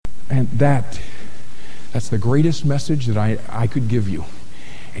And that's the greatest message that I could give you.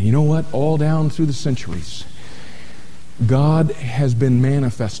 And you know what? All down through the centuries, God has been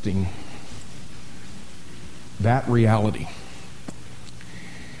manifesting that reality.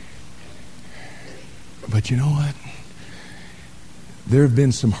 But you know what? There have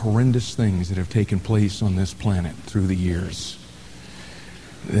been some horrendous things that have taken place on this planet through the years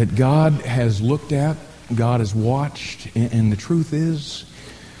that God has looked at, God has watched, and the truth is,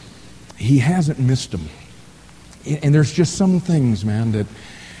 He hasn't missed them. And there's just some things, man, that,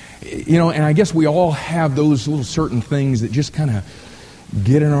 you know, and I guess we all have those little certain things that just kind of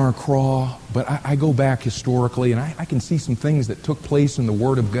get in our craw. But I go back historically, and I can see some things that took place in the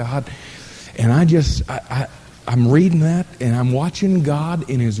Word of God. And I'm reading that, and I'm watching God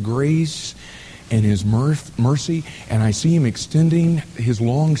in His grace and His mercy, and I see Him extending His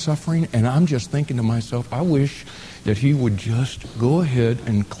long suffering, and I'm just thinking to myself, I wish that He would just go ahead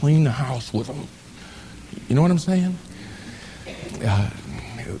and clean the house with them. You know what I'm saying?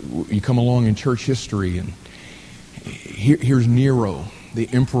 You come along in church history, and here's Nero, the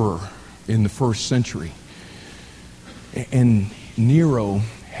emperor in the first century. And Nero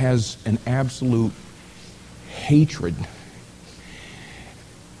has an absolute hatred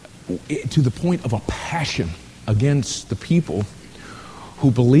to the point of a passion against the people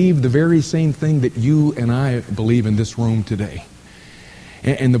who believe the very same thing that you and I believe in this room today.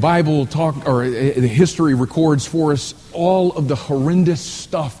 And the Bible the history records for us all of the horrendous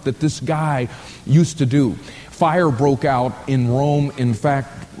stuff that this guy used to do. Fire broke out in Rome. In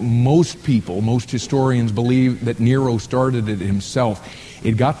fact, most historians believe that Nero started it himself.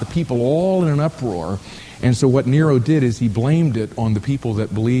 It got the people all in an uproar. And so what Nero did is he blamed it on the people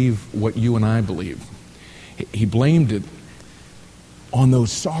that believe what you and I believe. He blamed it on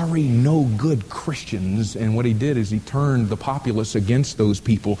those sorry, no good Christians. And what he did is he turned the populace against those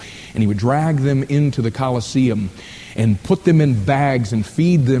people, and he would drag them into the Colosseum and put them in bags and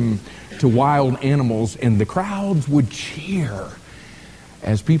feed them to wild animals, and the crowds would cheer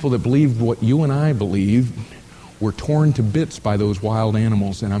as people that believed what you and I believed were torn to bits by those wild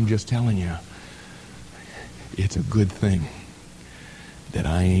animals. And I'm just telling you, it's a good thing that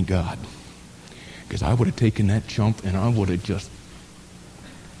I ain't God, because I would have taken that chump and I would have just...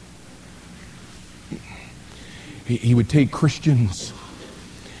 He would take Christians,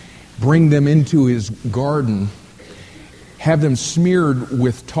 bring them into his garden, have them smeared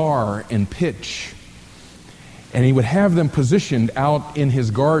with tar and pitch, and he would have them positioned out in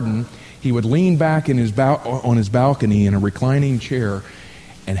his garden. He would lean back on his balcony in a reclining chair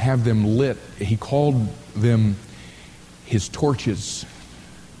and have them lit. He called them his torches,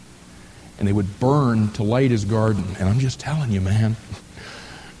 and they would burn to light his garden. And I'm just telling you, man,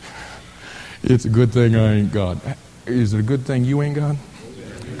 it's a good thing I ain't God. Is it a good thing you ain't God?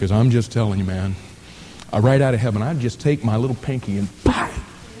 Because I'm just telling you, man, right out of heaven, I'd just take my little pinky and bang.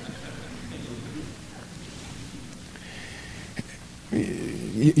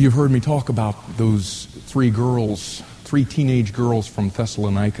 You've heard me talk about those three teenage girls from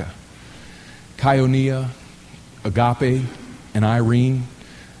Thessalonica. Koinonia, Agape, and Irene.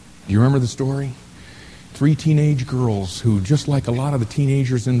 Do you remember the story? 3 teenage girls who, just like a lot of the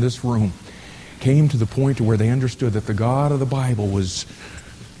teenagers in this room, came to the point to where they understood that the God of the Bible was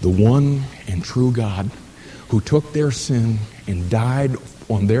the one and true God who took their sin and died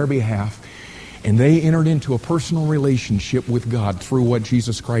on their behalf, and they entered into a personal relationship with God through what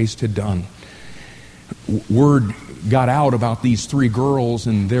Jesus Christ had done. Word got out about these 3 girls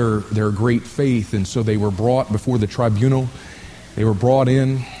and their great faith, and so they were brought before the tribunal. They were brought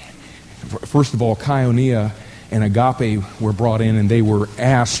in. First of all, Koinonia and Agape were brought in, and they were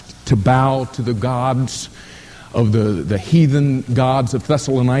asked to bow to the gods of the heathen gods of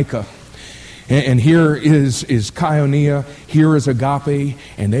Thessalonica. And here is Koinonia, here is Agape,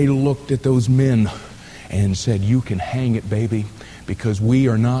 and they looked at those men and said, "You can hang it, baby, because we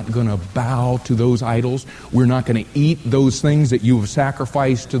are not going to bow to those idols. We're not going to eat those things that you have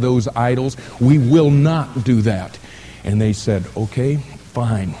sacrificed to those idols. We will not do that." And they said, "Okay,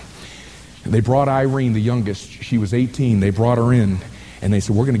 fine." They brought Irene, the youngest. She was 18. They brought her in, and they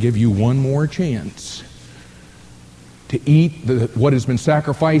said, "We're going to give you one more chance to eat what has been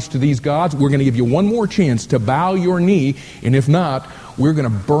sacrificed to these gods. We're going to give you one more chance to bow your knee, and if not, we're going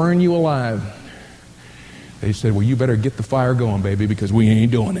to burn you alive." They said, "Well, you better get the fire going, baby, because we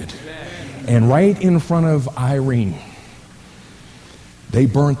ain't doing it." And right in front of Irene, they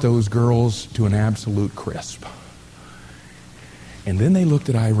burnt those girls to an absolute crisp. And then they looked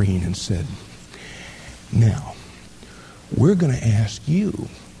at Irene and said, "Now, we're going to ask you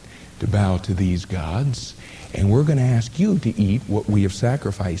to bow to these gods, and we're going to ask you to eat what we have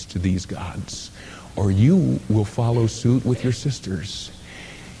sacrificed to these gods, or you will follow suit with your sisters.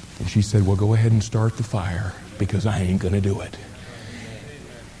 And she said, well, go ahead and start the fire, because I ain't going to do it.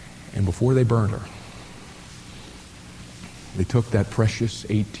 And before they burned her, they took that precious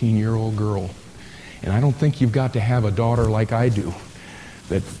 18-year-old girl. And I don't think you've got to have a daughter like I do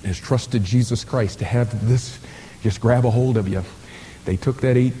that has trusted Jesus Christ to have this just grab a hold of you. They took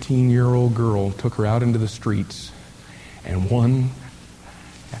that 18-year-old girl, took her out into the streets, and one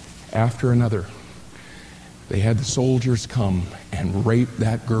after another, they had the soldiers come and rape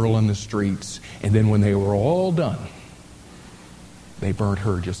that girl in the streets. And then when they were all done, they burnt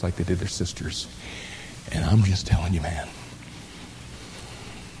her just like they did their sisters. And I'm just telling you, man,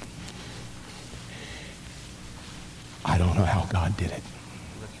 I don't know how God did it.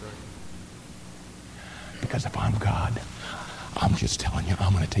 Because if I'm God, I'm just telling you,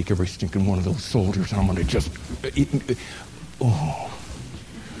 I'm going to take every stinking one of those soldiers and I'm going to just...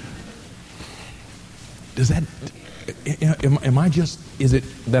 Does that... Am I just... Is it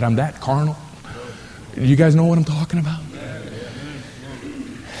that I'm that carnal? Do you guys know what I'm talking about?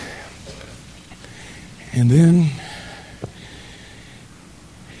 And then...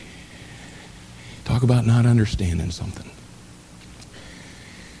 Talk about not understanding something.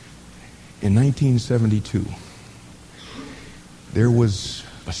 In 1972, there was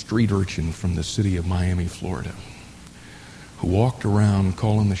a street urchin from the city of Miami, Florida, who walked around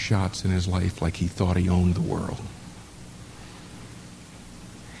calling the shots in his life like he thought he owned the world.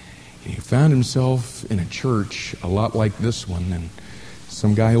 And he found himself in a church a lot like this one, and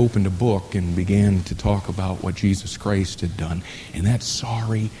some guy opened a book and began to talk about what Jesus Christ had done. And that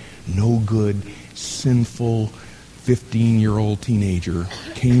sorry, no good, sinful 15-year-old teenager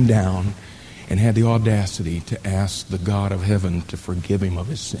came down and had the audacity to ask the God of heaven to forgive him of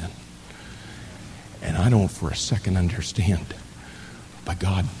his sin. And I don't for a second understand, but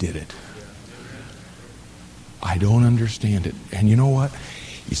God did it. I don't understand it. And you know what?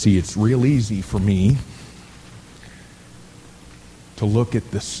 You see, it's real easy for me to look at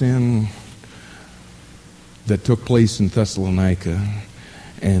the sin that took place in Thessalonica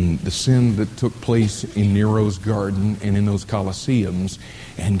and the sin that took place in Nero's garden and in those Colosseums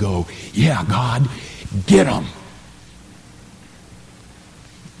and go, yeah, God, get them.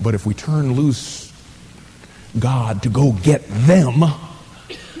 But if we turn loose God to go get them,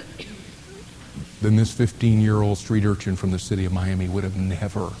 then this 15-year-old street urchin from the city of Miami would have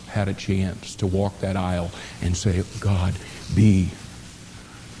never had a chance to walk that aisle and say, God, be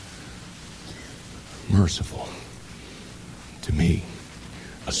merciful to me,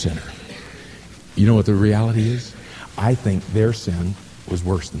 a sinner. You know what the reality is? I think their sin was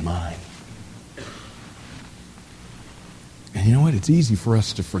worse than mine. And you know what? It's easy for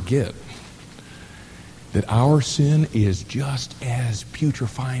us to forget that our sin is just as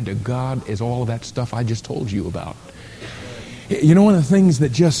putrefying to God as all of that stuff I just told you about. You know, one of the things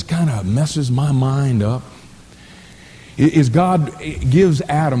that just kind of messes my mind up is God gives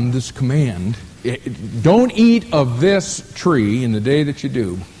Adam this command: don't eat of this tree, and the day that you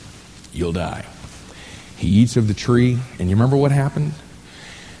do, you'll die. He eats of the tree, and you remember what happened?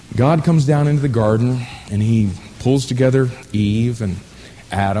 God comes down into the garden, and he pulls together Eve and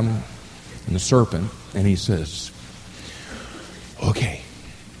Adam and the serpent, and he says, okay,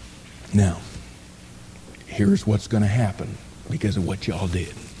 now, here's what's going to happen because of what y'all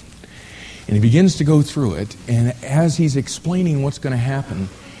did. And he begins to go through it, and as he's explaining what's going to happen,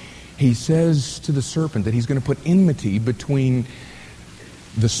 he says to the serpent that he's going to put enmity between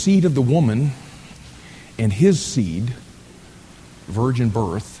the seed of the woman and his seed, virgin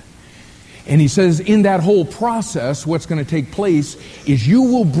birth. And he says in that whole process, what's going to take place is you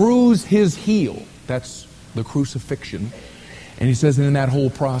will bruise his heel. That's the crucifixion. And he says in that whole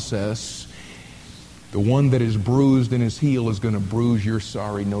process, the one that is bruised in his heel is going to bruise your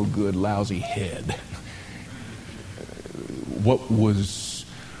sorry, no good, lousy head. What was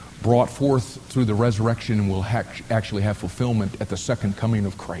brought forth through the resurrection will actually have fulfillment at the second coming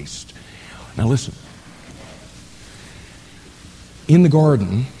of Christ. Now listen. In the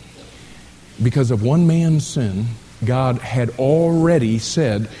garden, because of one man's sin, God had already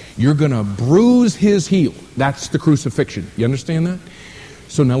said, you're going to bruise his heel. That's the crucifixion. You understand that?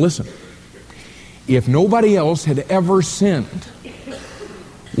 So now listen. If nobody else had ever sinned,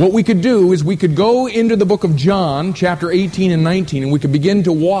 What we could do is we could go into the book of John, chapter 18 and 19, and we could begin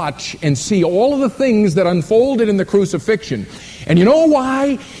to watch and see all of the things that unfolded in the crucifixion. And you know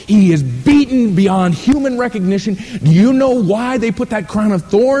why he is beaten beyond human recognition? Do you know why they put that crown of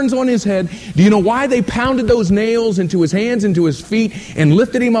thorns on his head? Do you know why they pounded those nails into his hands, into his feet, and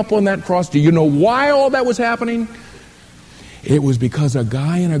lifted him up on that cross? Do you know why all that was happening? It was because a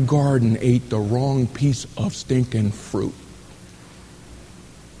guy in a garden ate the wrong piece of stinking fruit.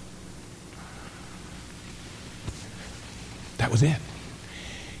 That was it.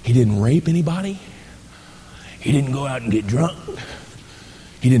 He didn't rape anybody. He didn't go out and get drunk.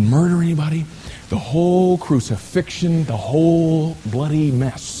 He didn't murder anybody. The whole crucifixion, the whole bloody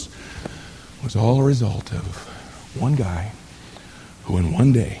mess was all a result of one guy who in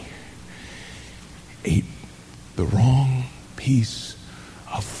one day ate the wrong piece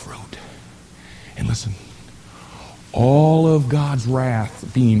of fruit. And listen, all of God's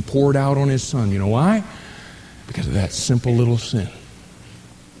wrath being poured out on his son. You know why? Because of that simple little sin.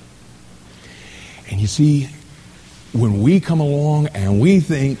 And you see, when we come along and we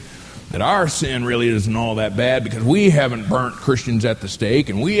think that our sin really isn't all that bad because we haven't burnt Christians at the stake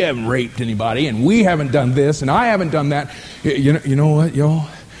and we haven't raped anybody and we haven't done this and I haven't done that. You know what, y'all?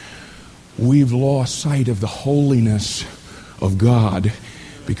 We've lost sight of the holiness of God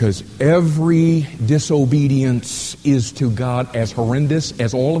because every disobedience is to God as horrendous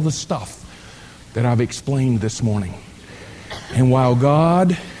as all of the stuff that I've explained this morning. And while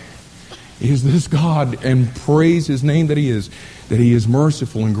God is this God, and praise his name that he is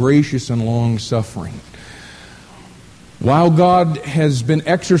merciful and gracious and long-suffering. While God has been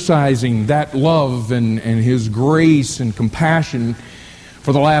exercising that love and his grace and compassion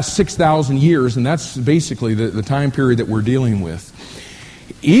for the last 6,000 years, and that's basically the time period that we're dealing with,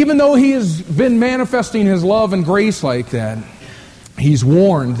 even though he has been manifesting his love and grace like that, he's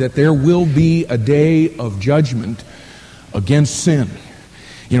warned that there will be a day of judgment against sin.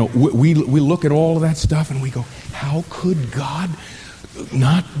 You know, we look at all of that stuff and we go, how could God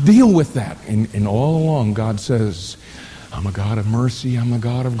not deal with that? And all along God says, I'm a God of mercy, I'm a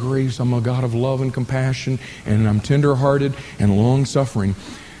God of grace, I'm a God of love and compassion, and I'm tender-hearted and long-suffering.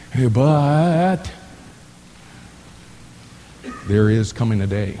 But there is coming a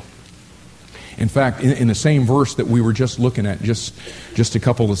day. In fact, in the same verse that we were just looking at just a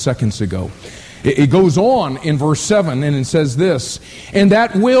couple of seconds ago, it goes on in verse 7 and it says this, and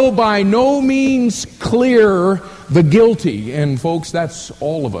that will by no means clear the guilty. And folks, that's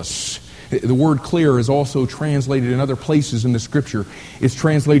all of us. The word clear is also translated in other places in the Scripture. It's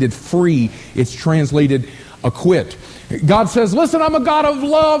translated free. It's translated acquit. God says, listen, I'm a God of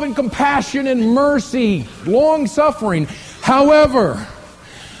love and compassion and mercy, long-suffering. However,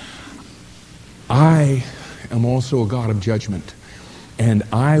 I am also a God of judgment, and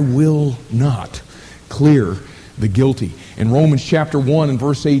I will not clear the guilty. In Romans chapter 1 and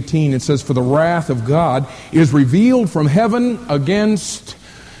verse 18, it says, for the wrath of God is revealed from heaven against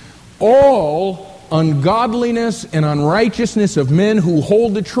all ungodliness and unrighteousness of men who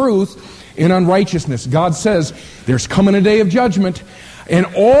hold the truth in unrighteousness. God says there's coming a day of judgment, and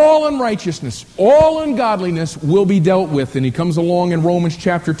all unrighteousness, all ungodliness will be dealt with. And he comes along in Romans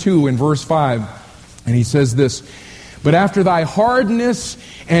chapter 2 and verse 5, and he says this, but after thy hardness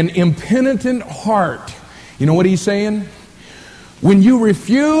and impenitent heart, you know what he's saying? When you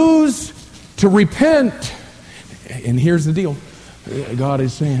refuse to repent, and here's the deal, God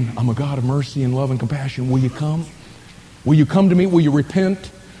is saying, I'm a God of mercy and love and compassion. Will you come? Will you come to me? Will you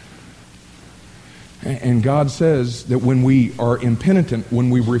repent? And God says that when we are impenitent,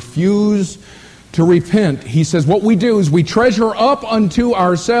 when we refuse to repent, he says what we do is we treasure up unto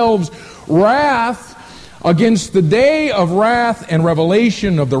ourselves wrath against the day of wrath and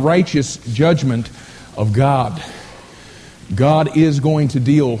revelation of the righteous judgment of God. God is going to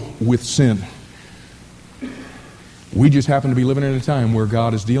deal with sin. We just happen to be living in a time where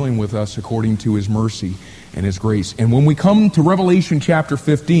God is dealing with us according to his mercy and his grace. And when we come to Revelation chapter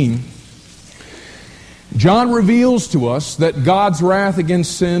 15, John reveals to us that God's wrath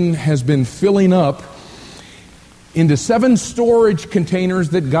against sin has been filling up into 7 storage containers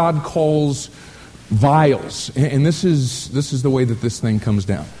that God calls vials. And this is the way that this thing comes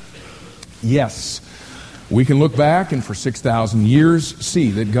down. Yes, we can look back and for 6,000 years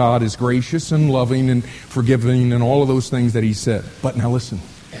see that God is gracious and loving and forgiving and all of those things that he said. But now listen,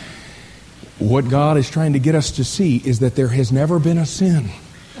 what God is trying to get us to see is that there has never been a sin.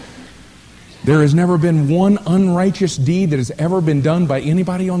 There has never been one unrighteous deed that has ever been done by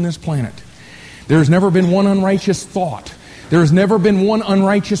anybody on this planet. There has never been one unrighteous thought. There has never been one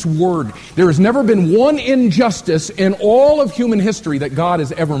unrighteous word. There has never been one injustice in all of human history that God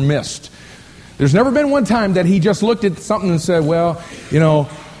has ever missed. There's never been one time that He just looked at something and said, well,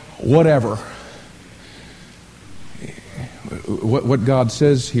 whatever. What God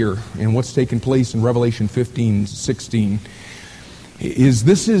says here and what's taken place in Revelation 15:16 is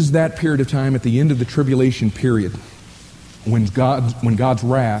this is that period of time at the end of the tribulation period when God's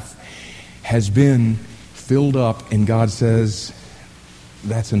wrath has been filled up and God says,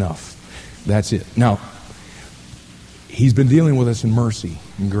 that's enough. That's it. Now, He's been dealing with us in mercy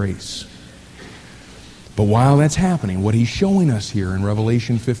and grace. But while that's happening, what He's showing us here in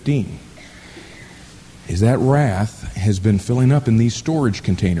Revelation 15 is that wrath has been filling up in these storage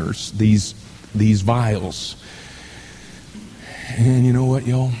containers, these vials. And you know what,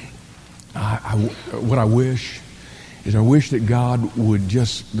 y'all? What I wish is I wish that God would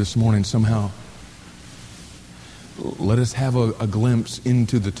just this morning somehow let us have a glimpse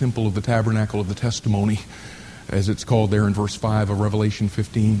into the temple of the tabernacle of the testimony, as it's called there in verse 5 of Revelation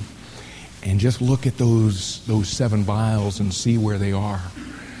 15, and just look at those 7 vials and see where they are.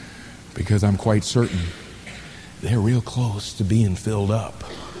 Because I'm quite certain they're real close to being filled up.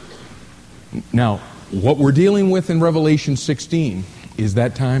 Now, what we're dealing with in Revelation 16 is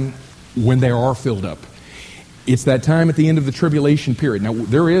that time when they are filled up. It's that time at the end of the tribulation period. Now,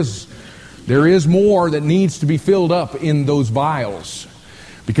 there is more that needs to be filled up in those vials.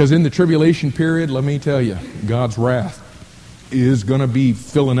 Because in the tribulation period, let me tell you, God's wrath is going to be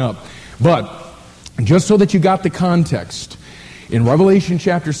filling up. But, just so that you got the context, in Revelation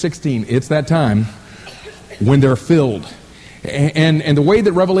chapter 16, it's that time when they're filled. And the way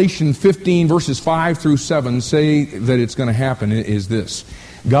that Revelation 15 verses 5 through 7 say that it's going to happen is this.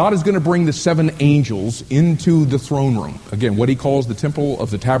 God is going to bring the 7 angels into the throne room. Again, what He calls the temple of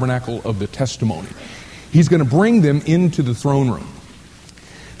the tabernacle of the testimony. He's going to bring them into the throne room.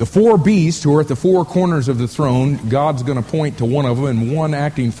 The 4 beasts who are at the 4 corners of the throne, God's going to point to one of them, and one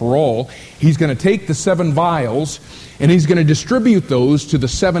acting for all. He's going to take the 7 vials, and He's going to distribute those to the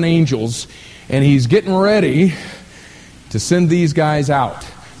 7 angels, and He's getting ready to send these guys out.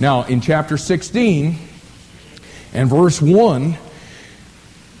 Now, in chapter 16 and verse 1,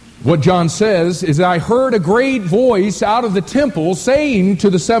 what John says is, I heard a great voice out of the temple saying to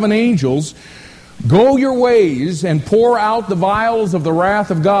the 7 angels, go your ways and pour out the vials of the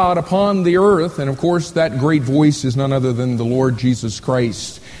wrath of God upon the earth. And of course, that great voice is none other than the Lord Jesus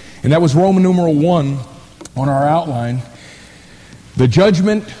Christ. And that was Roman numeral 1 on our outline. The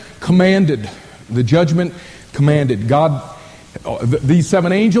judgment commanded. The judgment commanded. God, these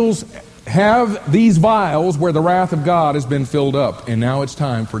 7 angels have these vials where the wrath of God has been filled up. And now it's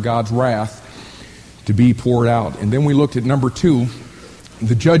time for God's wrath to be poured out. And then we looked at number 2,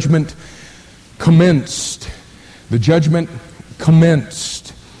 the judgment commenced. The judgment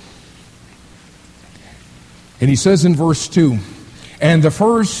commenced. And he says in verse 2, and the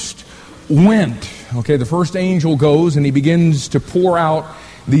first went. Okay, the first angel goes and he begins to pour out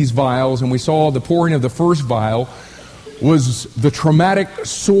these vials. And we saw the pouring of the first vial was the traumatic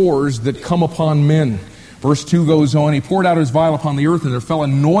sores that come upon men. Verse 2 goes on, he poured out his vial upon the earth, and there fell a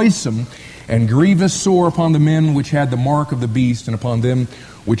noisome and grievous sore upon the men which had the mark of the beast, and upon them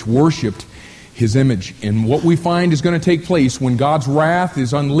which worshipped his image. And what we find is going to take place when God's wrath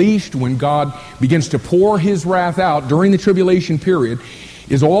is unleashed, when God begins to pour His wrath out during the tribulation period,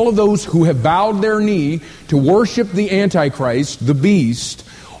 is all of those who have bowed their knee to worship the Antichrist, the beast,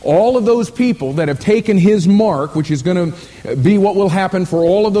 all of those people that have taken his mark, which is going to be what will happen for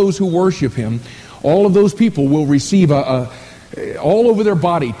all of those who worship him, all of those people will receive all over their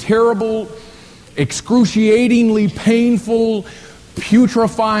body terrible, excruciatingly painful,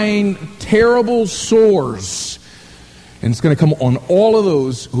 putrefying, terrible sores. And it's going to come on all of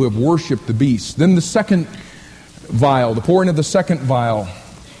those who have worshipped the beast. Then the second vial, the pouring of the second vial,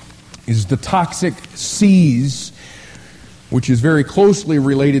 is the toxic seas, which is very closely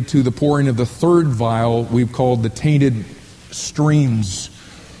related to the pouring of the third vial we've called the tainted streams.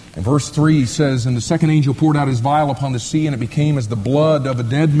 And verse 3 says, and the second angel poured out his vial upon the sea, and it became as the blood of a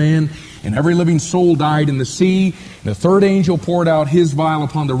dead man, and every living soul died in the sea. And the third angel poured out his vial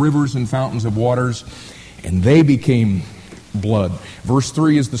upon the rivers and fountains of waters, and they became blood. Verse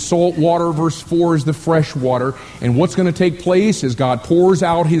 3 is the salt water. Verse 4 is the fresh water. And what's going to take place as God pours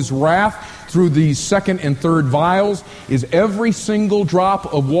out His wrath through these second and third vials is every single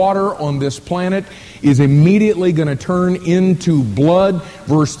drop of water on this planet is immediately going to turn into blood.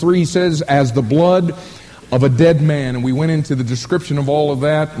 Verse 3 says, as the blood of a dead man. And we went into the description of all of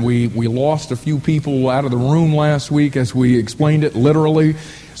that. We lost a few people out of the room last week as we explained it literally.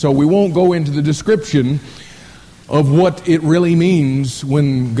 So we won't go into the description of what it really means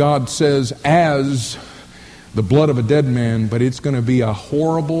when God says, as the blood of a dead man, but it's going to be a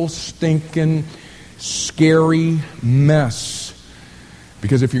horrible, stinking, scary mess.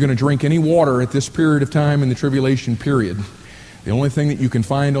 Because if you're going to drink any water at this period of time in the tribulation period, the only thing that you can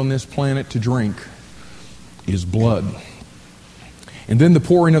find on this planet to drink is blood. And then the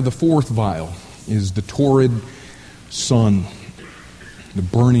pouring of the fourth vial is the torrid sun, the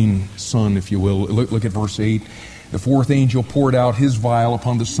burning sun, if you will. Look at verse 8. The fourth angel poured out his vial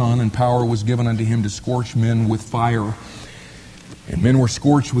upon the sun, and power was given unto him to scorch men with fire. And men were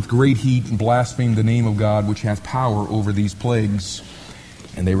scorched with great heat, and blasphemed the name of God, which hath power over these plagues.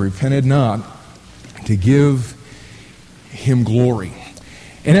 And they repented not to give him glory.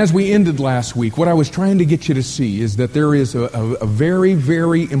 And as we ended last week, what I was trying to get you to see is that there is a very,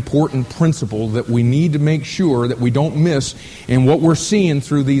 very important principle that we need to make sure that we don't miss in what we're seeing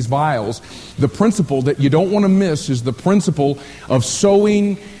through these vials. The principle that you don't want to miss is the principle of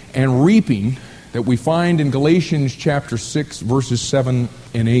sowing and reaping that we find in Galatians chapter 6, verses 7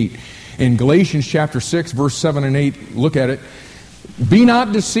 and 8. In Galatians chapter 6, verse 7 and 8, look at it. Be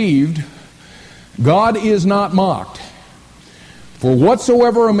not deceived, God is not mocked. For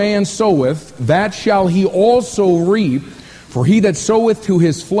whatsoever a man soweth, that shall he also reap. For he that soweth to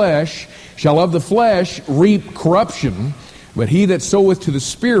his flesh shall of the flesh reap corruption, but he that soweth to the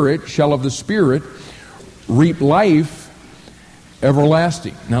Spirit shall of the Spirit reap life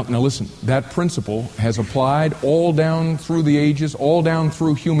everlasting. Now listen, that principle has applied all down through the ages, all down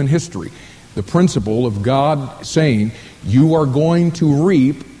through human history. The principle of God saying, you are going to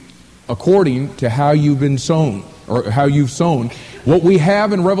reap according to how you've been sown, or how you've sown. What we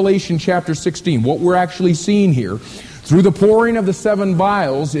have in Revelation chapter 16, what we're actually seeing here, through the pouring of the 7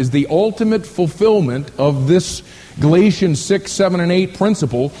 vials, is the ultimate fulfillment of this Galatians 6, 7, and 8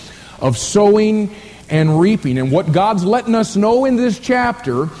 principle of sowing and reaping. And what God's letting us know in this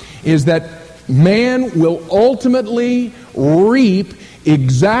chapter is that man will ultimately reap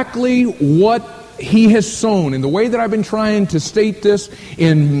exactly what he has sown. And the way that I've been trying to state this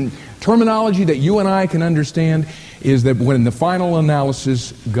in terminology that you and I can understand is that when in the final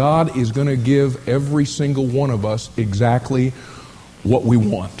analysis, God is going to give every single one of us exactly what we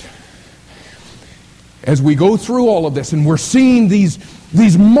want. As we go through all of this, and we're seeing these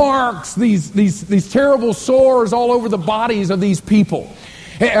marks, these terrible sores all over the bodies of these people,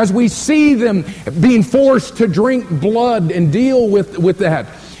 as we see them being forced to drink blood and deal with that,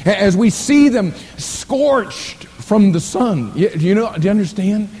 as we see them scorched from the sun, do you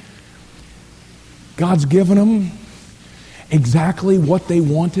understand? God's given them exactly what they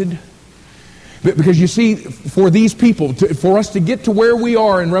wanted. Because you see, for these people, for us to get to where we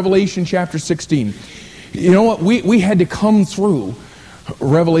are in Revelation chapter 16, you know what? We had to come through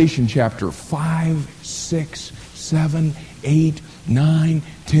Revelation chapter 5, 6, 7, 8, 9,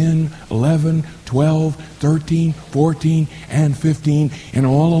 10, 11, 12, 13, 14, and 15. And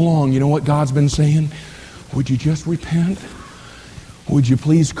all along, you know what God's been saying? Would you just repent? Would you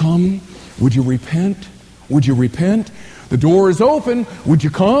please come? Would you repent? Would you repent? The door is open. Would you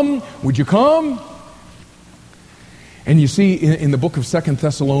come? Would you come? And you see in the book of 2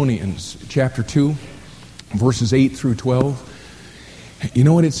 Thessalonians, chapter 2, verses 8 through 12, you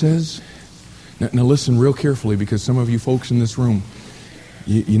know what it says? Now listen real carefully, because some of you folks in this room,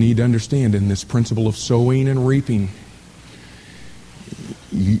 you need to understand in this principle of sowing and reaping,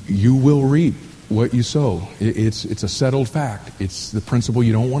 you will reap what you sow. It's a settled fact. It's the principle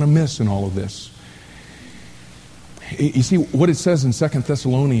you don't want to miss in all of this. You see, what it says in 2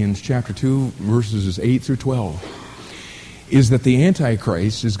 Thessalonians chapter 2, verses 8 through 12, is that the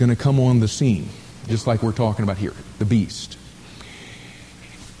Antichrist is going to come on the scene, just like we're talking about here, the beast.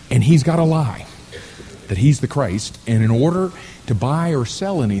 And he's got to lie that he's the Christ, and in order to buy or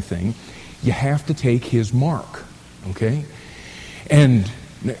sell anything, you have to take his mark, okay? And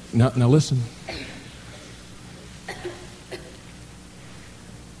now listen.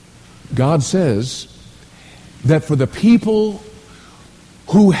 God says that for the people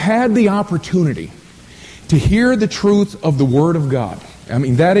who had the opportunity to hear the truth of the Word of God, I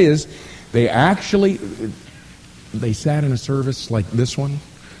mean, that is, they sat in a service like this one,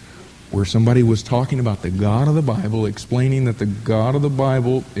 where somebody was talking about the God of the Bible, explaining that the God of the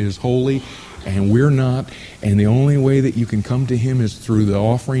Bible is holy and we're not, and the only way that you can come to Him is through the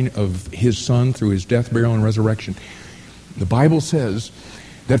offering of His Son, through His death, burial, and resurrection. The Bible says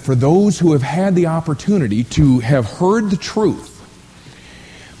that for those who have had the opportunity to have heard the truth,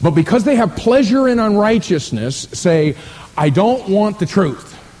 but because they have pleasure in unrighteousness, say, I don't want the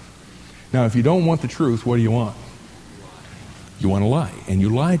truth. Now, if you don't want the truth, what do you want? You want to lie, and you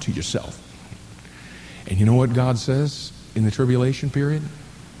lie to yourself. And you know what God says in the tribulation period?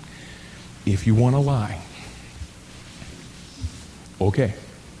 If you want to lie, okay.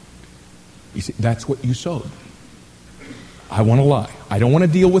 You see, that's what you sowed. I want to lie. I don't want to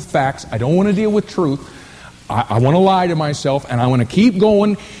deal with facts. I don't want to deal with truth. I want to lie to myself, and I want to keep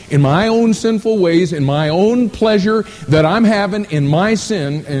going in my own sinful ways, in my own pleasure that I'm having in my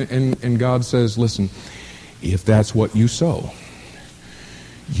sin. And God says, listen, if that's what you sow,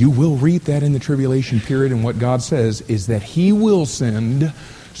 you will reap that in the tribulation period. And what God says is that He will send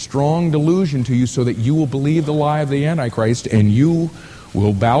strong delusion to you so that you will believe the lie of the Antichrist, and you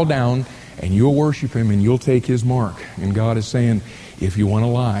will bow down and you'll worship Him and you'll take His mark. And God is saying, if you want to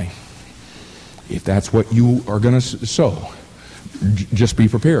lie, if that's what you are going to sow, just be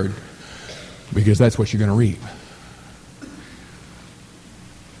prepared, because that's what you're going to reap.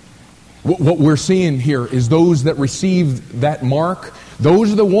 What we're seeing here is those that receive that mark,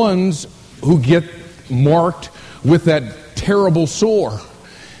 those are the ones who get marked with that terrible sore.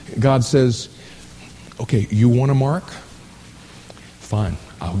 God says, okay, you want a mark? Fine,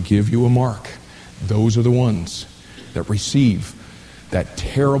 I'll give you a mark. Those are the ones that receive that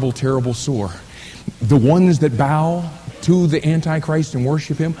terrible, terrible sore. The ones that bow to the Antichrist and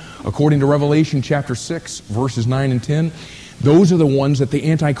worship him, according to Revelation chapter 6, verses 9 and 10, those are the ones that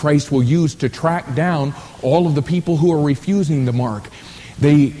the Antichrist will use to track down all of the people who are refusing the mark.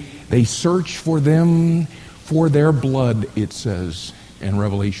 They search for them for their blood, it says in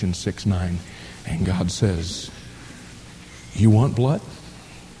Revelation 6, 9. And God says, you want blood?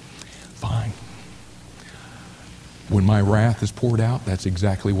 Fine. When my wrath is poured out, that's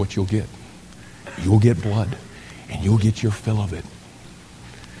exactly what you'll get. You'll get blood, and you'll get your fill of it.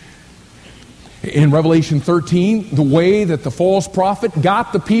 In Revelation 13, the way that the false prophet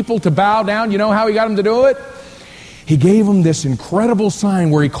got the people to bow down, you know how he got them to do it? He gave them this incredible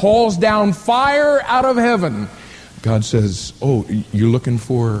sign where he calls down fire out of heaven. God says, oh, you're looking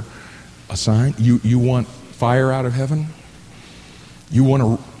for a sign? You want fire out of heaven? You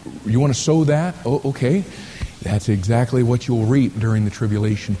want to sow that? Oh, okay. That's exactly what you'll reap during the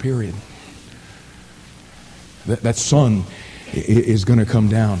tribulation period. That sun is going to come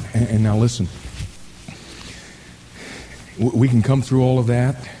down. And now listen, we can come through all of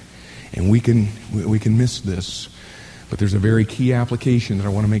that, and we can miss this. But there's a very key application that I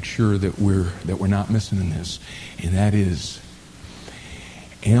want to make sure that we're not missing in this, and that is,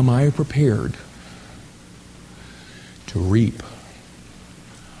 am I prepared to reap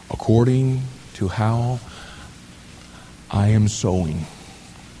according to how I am sowing?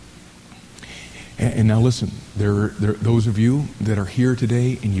 And now listen, there are those of you that are here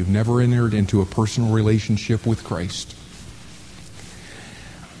today and you've never entered into a personal relationship with Christ.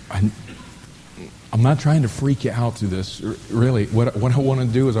 I'm not trying to freak you out through this. Really, what I want to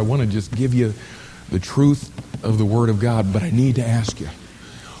do is I want to just give you the truth of the Word of God. But I need to ask you,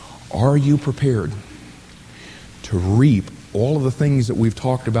 are you prepared to reap all of the things that we've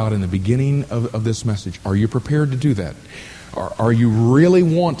talked about in the beginning of this message? Are you prepared to do that? Are you really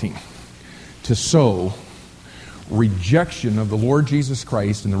wanting to sow rejection of the Lord Jesus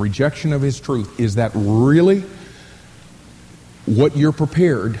Christ and the rejection of His truth? Is that really what you're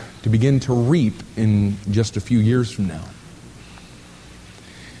prepared to begin to reap in just a few years from now?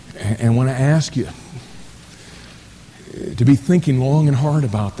 And I want to ask you to be thinking long and hard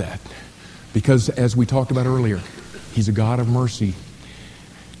about that, because as we talked about earlier, He's a God of mercy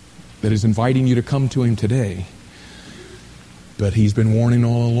that is inviting you to come to Him today. But He's been warning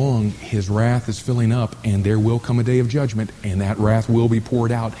all along, His wrath is filling up, and there will come a day of judgment, and that wrath will be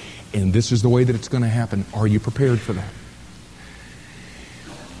poured out, and this is the way that it's going to happen. Are you prepared for that?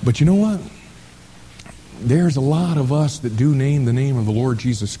 But you know what? There's a lot of us that do name the name of the Lord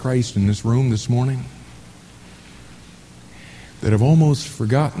Jesus Christ in this room this morning that have almost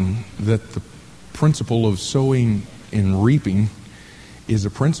forgotten that the principle of sowing and reaping is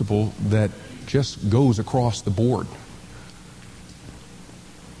a principle that just goes across the board.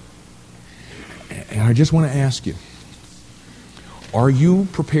 And I just want to ask you, are you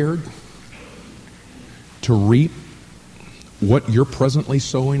prepared to reap what you're presently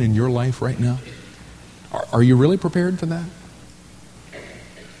sowing in your life right now? Are you really prepared for that?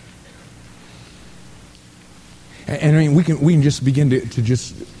 And I mean, we can just begin to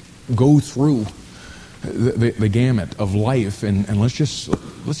just go through the gamut of life, and let's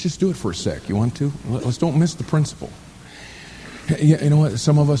just do it for a sec. You want to? Let's don't miss the principle. You know what?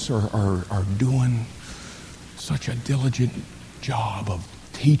 Some of us are doing such a diligent job of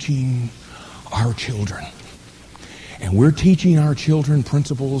teaching our children. And we're teaching our children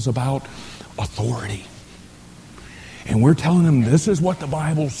principles about authority. And we're telling them this is what the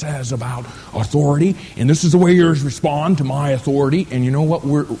Bible says about authority, and this is the way yours respond to my authority. And you know what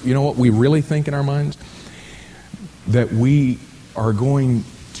we really think in our minds? That we are going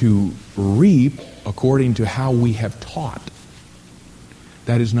to reap according to how we have taught.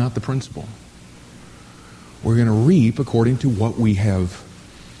 That is not the principle. We're going to reap according to what we have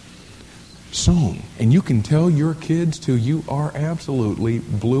sown. And you can tell your kids till you are absolutely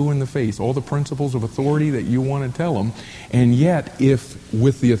blue in the face all the principles of authority that you want to tell them. And yet, if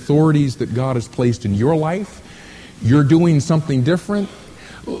with the authorities that God has placed in your life, you're doing something different,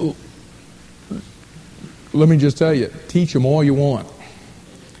 let me just tell you, teach them all you want.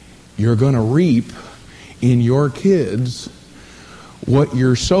 You're going to reap in your kids what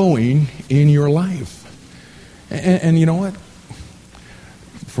you're sowing in your life. And you know what?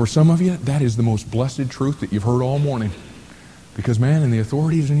 For some of you, that is the most blessed truth that you've heard all morning. Because, man, in the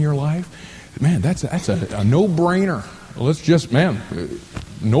authorities in your life, man, that's a no-brainer. Let's just, man,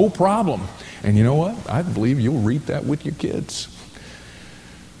 no problem. And you know what? I believe you'll reap that with your kids.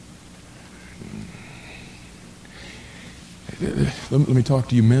 Let me talk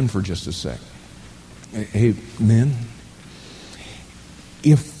to you men for just a sec. Hey, men,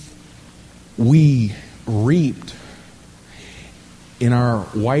 if we reaped in our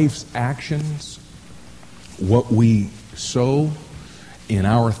wife's actions what we sow in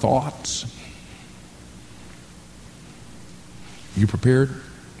our thoughts, you prepared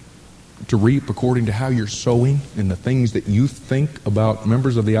to reap according to how you're sowing in the things that you think about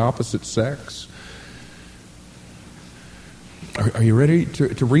members of the opposite sex? Are you ready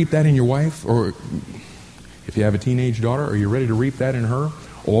to reap that in your wife? Or if you have a teenage daughter, are you ready to reap that in her?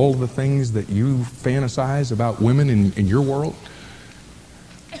 All the things that you fantasize about women in your world?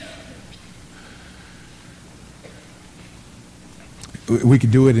 We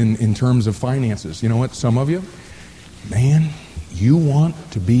could do it in terms of finances. You know what? Some of you, man, you want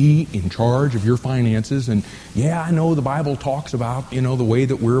to be in charge of your finances. And yeah, I know the Bible talks about, the way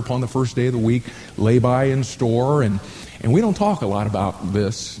that we're upon the first day of the week, lay by and store. And we don't talk a lot about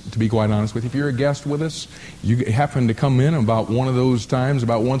this, to be quite honest with you. If you're a guest with us, you happen to come in about one of those times,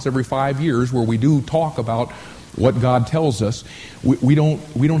 about once every 5 years, where we do talk about what God tells us. We don't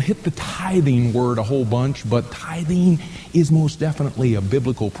hit the tithing word a whole bunch, but tithing is most definitely a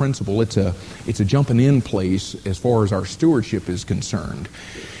biblical principle. It's a jumping in place as far as our stewardship is concerned.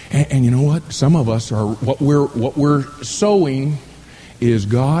 And you know what? Some of us are what we're sowing is,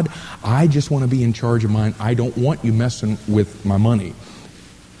 God, I just want to be in charge of mine. I don't want you messing with my money.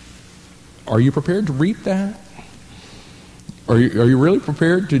 Are you prepared to reap that? Are you really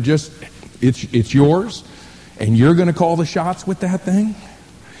prepared to just, it's yours, and you're going to call the shots with that thing?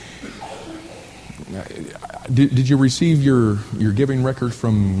 Did you receive your giving record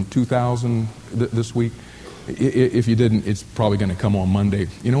from 2000 this week? If you didn't, it's probably going to come on Monday.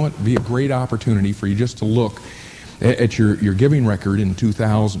 You know what? It'd be a great opportunity for you just to look at your giving record in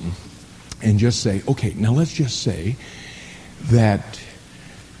 2000 and just say, okay, now let's just say that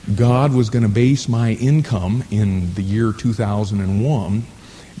God was going to base my income in the year 2001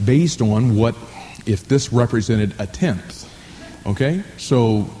 based on what, if this represented a tenth. Okay?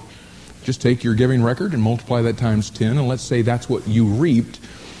 So just take your giving record and multiply that times 10, and let's say that's what you reaped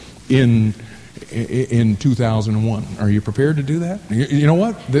in 2001. Are you prepared to do that? You know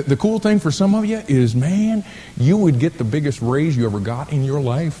what? The cool thing for some of you is, man, you would get the biggest raise you ever got in your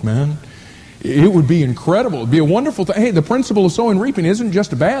life, man. It would be incredible. It would be a wonderful thing. Hey, the principle of sowing and reaping isn't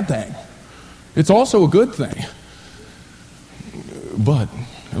just a bad thing. It's also a good thing. But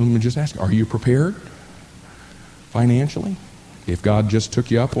let me just ask, are you prepared financially? If God just took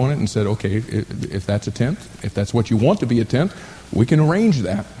you up on it and said, okay, if that's a tenth, if that's what you want to be a tenth, we can arrange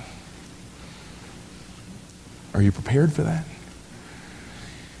that. Are you prepared for that?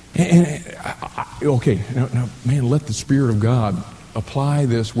 Okay, now, man, let the Spirit of God apply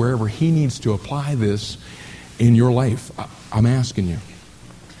this wherever He needs to apply this in your life. I'm asking you,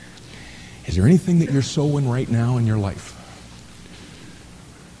 is there anything that you're sowing right now in your life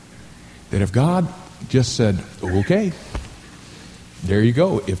that if God just said, okay, there you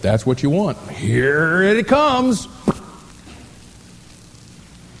go, if that's what you want, here it comes,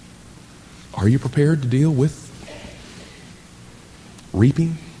 are you prepared to deal with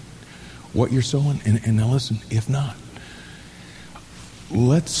reaping what you're sowing? And now listen, if not,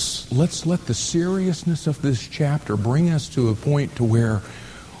 let's let the seriousness of this chapter bring us to a point to where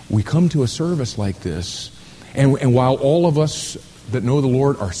we come to a service like this, and while all of us that know the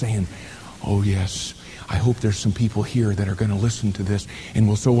Lord are saying, oh yes, I hope there's some people here that are going to listen to this and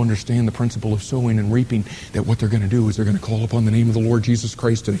will so understand the principle of sowing and reaping that what they're going to do is they're going to call upon the name of the Lord Jesus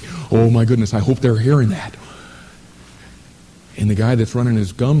Christ today. Oh my goodness, I hope they're hearing that. And the guy that's running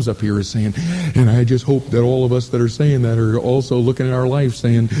his gums up here is saying, and I just hope that all of us that are saying that are also looking at our life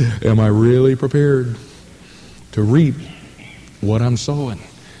saying, am I really prepared to reap what I'm sowing?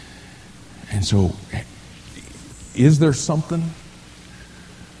 And so, is there something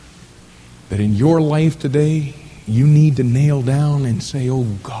that in your life today you need to nail down and say, oh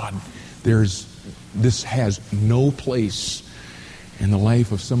God, this has no place in the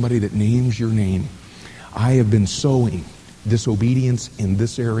life of somebody that names your name. I have been sowing disobedience in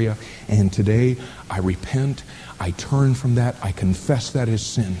this area, and today I repent, I turn from that, I confess that as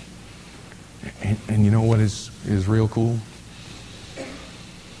sin. And you know what is real cool?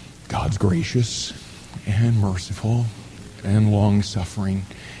 God's gracious and merciful and long-suffering.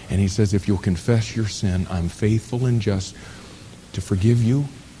 And He says, if you'll confess your sin, I'm faithful and just to forgive you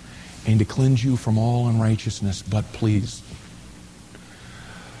and to cleanse you from all unrighteousness. But please,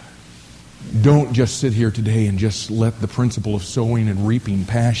 don't just sit here today and just let the principle of sowing and reaping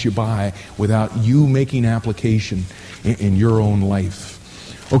pass you by without you making application in your own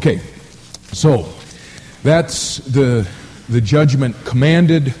life. Okay, so that's the judgment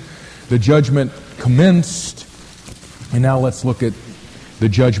commanded, the judgment commenced, and now let's look at the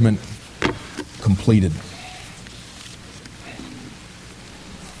judgment completed.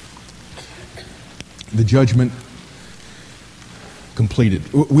 The judgment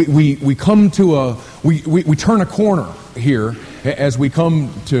completed. We come to we turn a corner here as we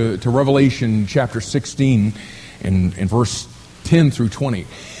come to Revelation chapter 16 and verse 10 through 20.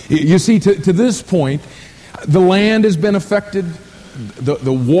 You see, to this point, the land has been affected,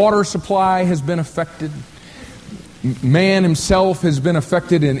 the water supply has been affected, man himself has been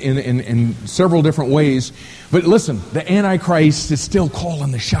affected in several different ways. But listen, the Antichrist is still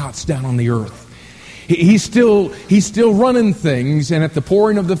calling the shots down on the earth. He's still running things, and at the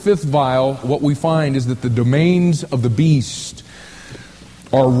pouring of the fifth vial, what we find is that the domains of the beast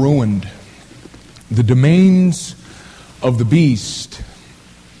are ruined. The domains of the beast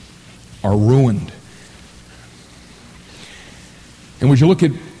are ruined. And would you look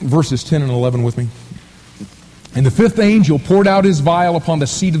at verses 10 and 11 with me? And the fifth angel poured out his vial upon the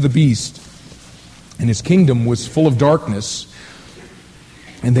seat of the beast, and his kingdom was full of darkness,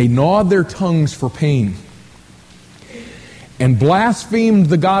 and they gnawed their tongues for pain, and blasphemed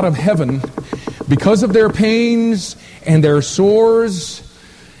the God of heaven because of their pains and their sores,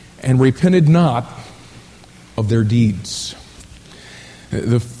 and repented not of their deeds.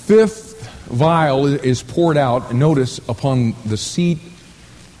 The fifth vial is poured out, notice, upon the seat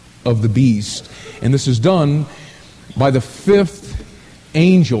of the beast. And this is done by the fifth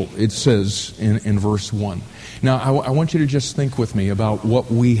angel, it says in verse 1. Now, I want you to just think with me about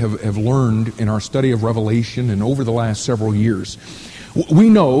what we have learned in our study of Revelation and over the last several years. We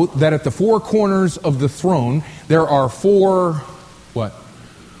know that at the four corners of the throne, there are four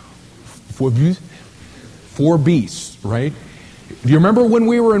beasts, right? Do you remember when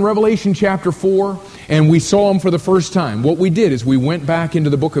we were in Revelation chapter 4 and we saw them for the first time? What we did is we went back into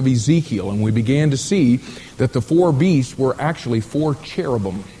the book of Ezekiel and we began to see that the four beasts were actually four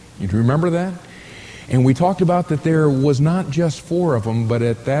cherubim. You remember that? And we talked about that there was not just four of them, but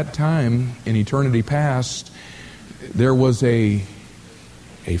at that time, in eternity past, there was a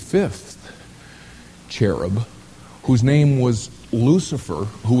fifth cherub whose name was Lucifer,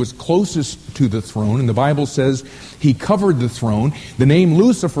 who was closest to the throne. And the Bible says he covered the throne. The name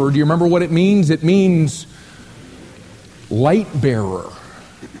Lucifer, do you remember what it means? It means light bearer.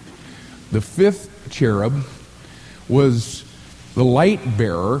 The fifth cherub was the light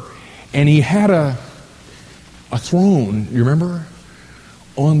bearer, and he had a throne, you remember,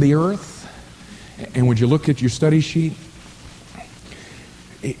 on the earth. And would you look at your study sheet?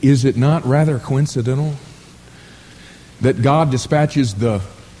 Is it not rather coincidental that God dispatches the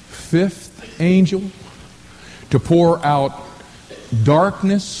fifth angel to pour out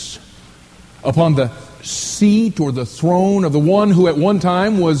darkness upon the seat or the throne of the one who at one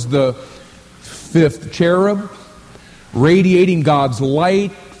time was the fifth cherub, radiating God's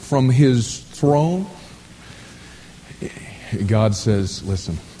light from his throne? God says,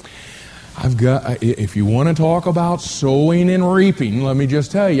 listen, if you want to talk about sowing and reaping, let me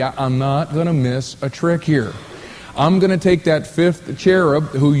just tell you, I'm not going to miss a trick here. I'm going to take that fifth cherub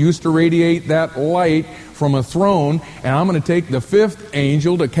who used to radiate that light from a throne, and I'm going to take the fifth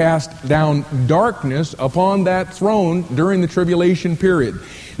angel to cast down darkness upon that throne during the tribulation period.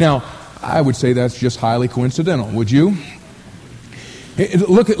 Now, I would say that's just highly coincidental, would you?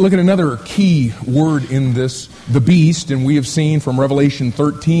 Look at another key word in this, the beast, and we have seen from Revelation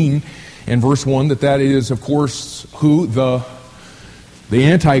 13 and verse 1 that is, of course, who? The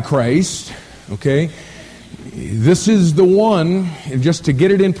Antichrist, okay? This is the one, just to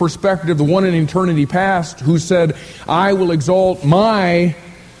get it in perspective, the one in eternity past who said, I will exalt my,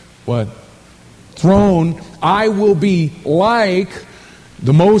 throne. I will be like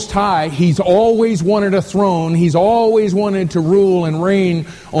the Most High. He's always wanted a throne. He's always wanted to rule and reign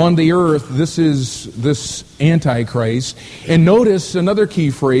on the earth. This is this Antichrist. And notice another key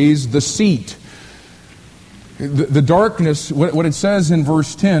phrase, the seat. The darkness, what it says in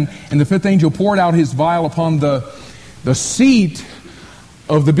verse 10, and the fifth angel poured out his vial upon the seat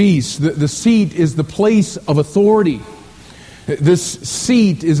of the beast. The seat is the place of authority. This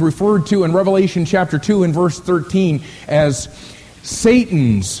seat is referred to in Revelation chapter 2 and verse 13 as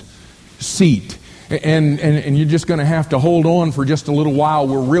Satan's seat. And you're just going to have to hold on for just a little while.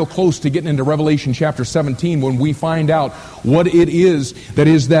 We're real close to getting into Revelation chapter 17 when we find out what it is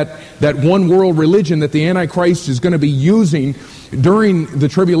that one world religion that the Antichrist is going to be using during the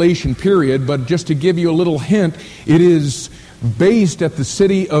tribulation period. But just to give you a little hint, it is based at the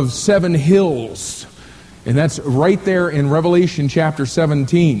city of Seven Hills. And that's right there in Revelation chapter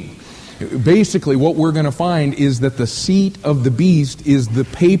 17. Basically, what we're going to find is that the seat of the beast is the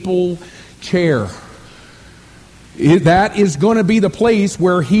papal chair. That is going to be the place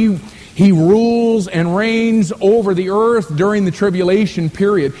where he rules and reigns over the earth during the tribulation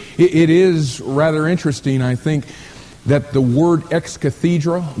period. It is rather interesting, I think, that the word ex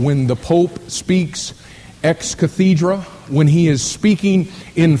cathedra, when the Pope speaks ex cathedra, when he is speaking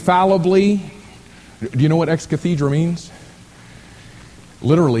infallibly, do you know what ex cathedra means?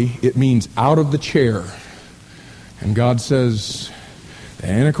 Literally, it means out of the chair. And God says, the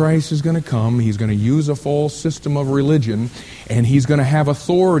Antichrist is going to come. He's going to use a false system of religion, and he's going to have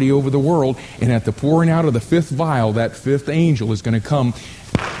authority over the world. And at the pouring out of the fifth vial, that fifth angel is going to come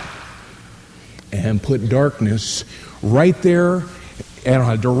and put darkness right there and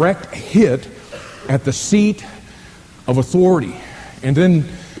a direct hit at the seat of authority. And then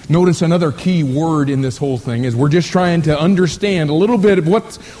notice another key word in this whole thing is we're just trying to understand a little bit of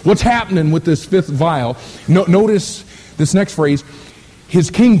what's happening with this fifth vial. Notice this next phrase, His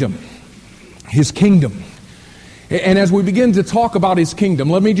kingdom. His kingdom. And as we begin to talk about His kingdom,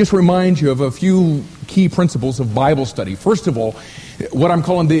 let me just remind you of a few key principles of Bible study. First of all, what I'm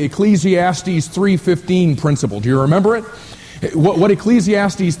calling the Ecclesiastes 3:15 principle. Do you remember it? What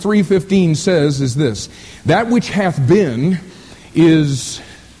Ecclesiastes 3:15 says is this: that which hath been is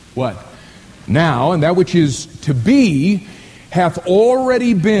what? Now, and that which is to be hath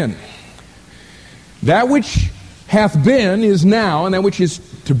already been. That which hath been is now, and that which is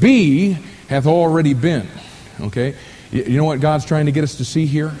to be hath already been. Okay? You know what God's trying to get us to see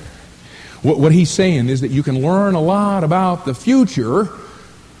here? What He's saying is that you can learn a lot about the future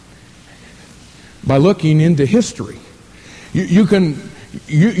by looking into history. You can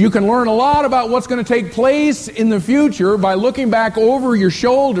learn a lot about what's going to take place in the future by looking back over your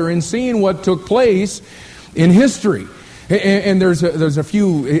shoulder and seeing what took place in history. And there's a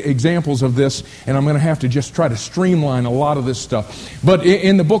few examples of this, and I'm going to have to just try to streamline a lot of this stuff. But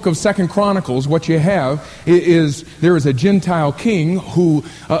in the book of 2 Chronicles, what you have is there is a Gentile king who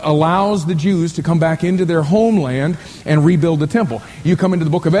allows the Jews to come back into their homeland and rebuild the temple. You come into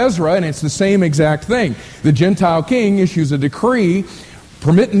the book of Ezra, and it's the same exact thing. The Gentile king issues a decree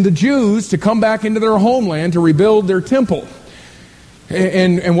permitting the Jews to come back into their homeland to rebuild their temple.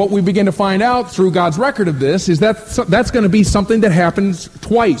 And what we begin to find out through God's record of this is that that's going to be something that happens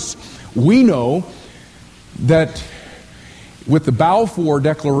twice. We know that with the Balfour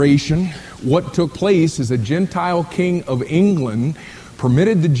Declaration, what took place is a Gentile king of England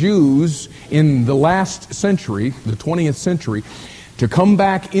permitted the Jews in the last century, the 20th century, to come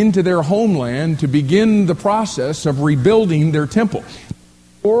back into their homeland to begin the process of rebuilding their temple.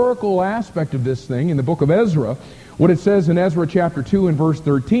 The historical aspect of this thing in the book of Ezra, what it says in Ezra chapter 2 and verse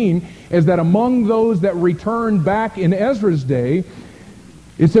 13 is that among those that returned back in Ezra's day,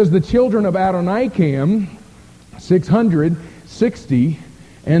 it says the children of Adonikam,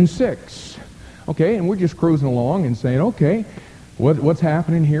 666. Okay, and we're just cruising along and saying, okay, what's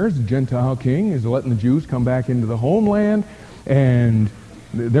happening here is the Gentile king is letting the Jews come back into the homeland, and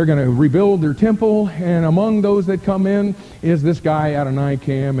they're going to rebuild their temple, and among those that come in is this guy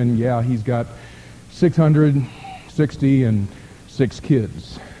Adonikam, and yeah, he's got 666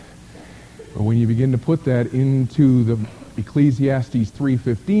 kids. But when you begin to put that into the Ecclesiastes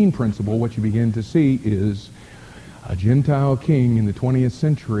 3:15 principle, what you begin to see is a Gentile king in the 20th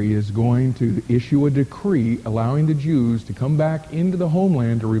century is going to issue a decree allowing the Jews to come back into the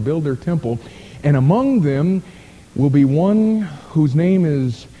homeland to rebuild their temple, and among them will be one whose name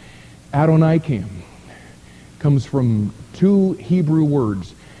is Adonikam. Comes from two Hebrew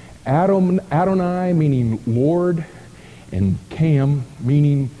words, Adonai meaning Lord, and Cam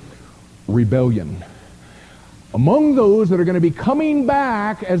meaning rebellion. Among those that are going to be coming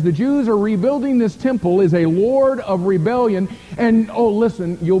back as the Jews are rebuilding this temple is a Lord of rebellion. And, oh,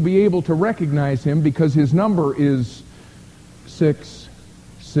 listen, you'll be able to recognize him because his number is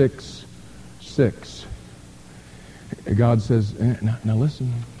 666. God says, now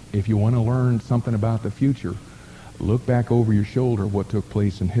listen, if you want to learn something about the future, look back over your shoulder what took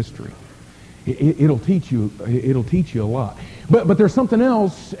place in history. It'll teach you a lot. But there's something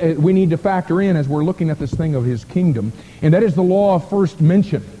else we need to factor in as we're looking at this thing of his kingdom, and that is the law of first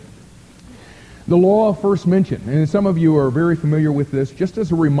mention. The law of first mention. And some of you are very familiar with this. Just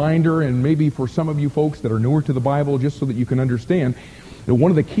as a reminder, and maybe for some of you folks that are newer to the Bible, just so that you can understand, that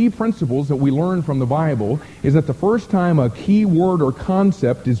one of the key principles that we learn from the Bible is that the first time a key word or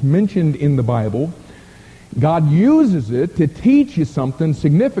concept is mentioned in the Bible, God uses it to teach you something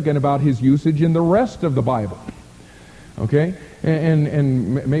significant about his usage in the rest of the Bible. Okay?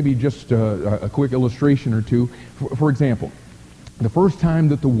 And maybe just a quick illustration or two. For example, the first time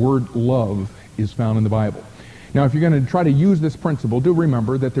that the word love is found in the Bible. Now, if you're going to try to use this principle, do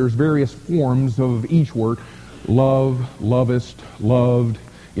remember that there's various forms of each word. Love, lovest, loved,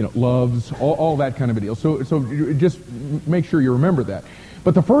 loves, all that kind of a deal. So just make sure you remember that.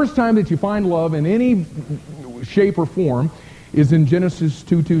 But the first time that you find love in any shape or form is in Genesis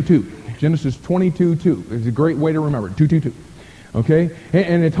 2:2. Genesis 22:2. It's a great way to remember it. 2:2. Okay?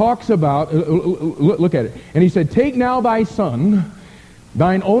 And it talks about, look at it. And he said, "Take now thy son,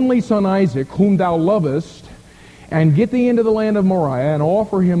 thine only son Isaac, whom thou lovest, and get thee into the land of Moriah, and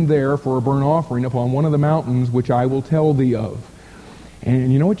offer him there for a burnt offering upon one of the mountains which I will tell thee of."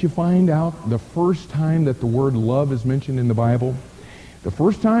 And you know what you find out the first time that the word love is mentioned in the Bible? The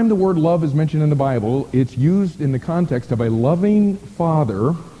first time the word love is mentioned in the Bible, it's used in the context of a loving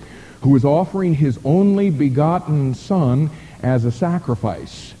father who is offering his only begotten son as a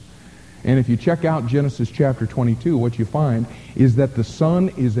sacrifice. And if you check out Genesis chapter 22, what you find is that the son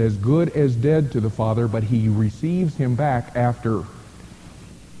is as good as dead to the father, but he receives him back after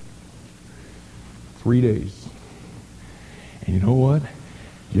 3 days. And you know what?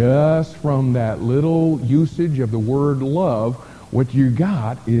 Just from that little usage of the word love, what you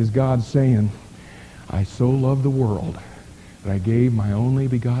got is God saying, "I so love the world that I gave my only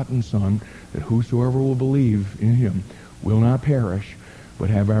begotten Son, that whosoever will believe in him will not perish, but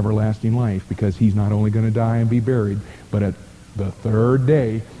have everlasting life," because he's not only going to die and be buried, but at the third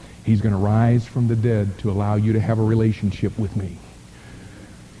day, he's going to rise from the dead to allow you to have a relationship with me.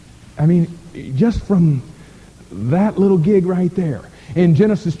 I mean, just from that little gig right there. In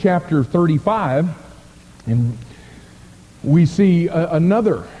Genesis chapter 35, and we see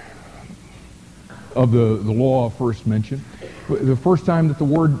another of the law of first mention. The first time that the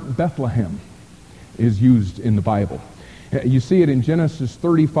word Bethlehem is used in the Bible. You see it in Genesis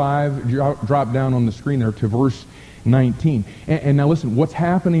 35, drop down on the screen there to verse 19. And now listen, what's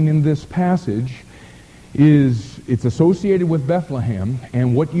happening in this passage is it's associated with Bethlehem,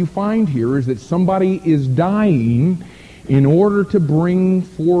 and what you find here is that somebody is dying in order to bring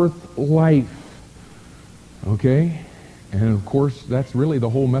forth life. Okay? And of course, that's really the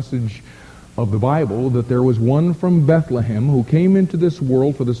whole message of the Bible, that there was one from Bethlehem who came into this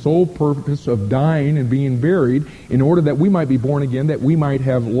world for the sole purpose of dying and being buried in order that we might be born again, that we might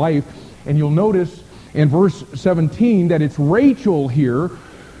have life. And you'll notice in verse 17 that it's Rachel here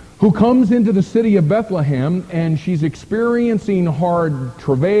who comes into the city of Bethlehem, and she's experiencing hard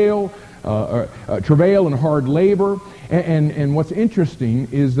travail and hard labor. And what's interesting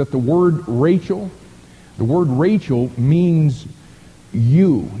is that the word Rachel means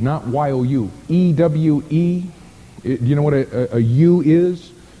you, not Y-O-U. E-W-E. Do you know what a ewe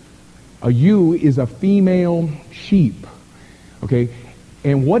is? A ewe is a female sheep. Okay?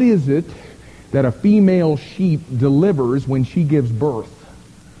 And what is it that a female sheep delivers when she gives birth?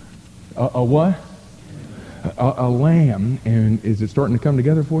 A what? A lamb. And is it starting to come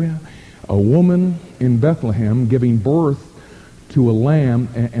together for you? A woman in Bethlehem giving birth to a lamb.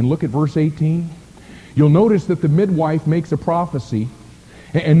 And look at verse 18. You'll notice that the midwife makes a prophecy.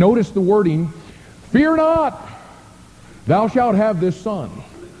 And notice the wording, "Fear not, thou shalt have this son."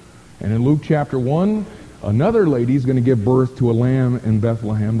 And in Luke chapter 1, another lady is going to give birth to a lamb in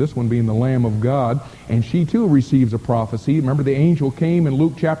Bethlehem, this one being the Lamb of God, and she too receives a prophecy. Remember, the angel came in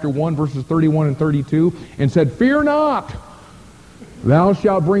Luke chapter 1, verses 31 and 32, and said, "Fear not, thou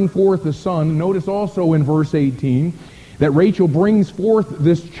shalt bring forth a son." Notice also in verse 18 that Rachel brings forth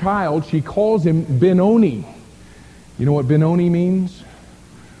this child. She calls him Benoni. You know what Benoni means?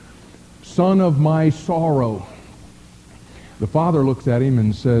 Son of my sorrow. The father looks at him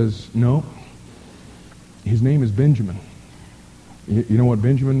and says, no, his name is Benjamin. You know what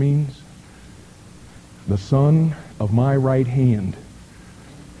Benjamin means? The son of my right hand.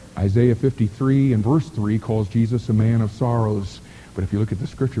 Isaiah 53 and verse 3 calls Jesus a man of sorrows. But if you look at the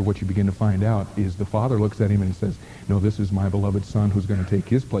scripture, what you begin to find out is the father looks at him and says, no, this is my beloved son who's going to take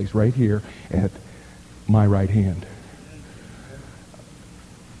his place right here at my right hand.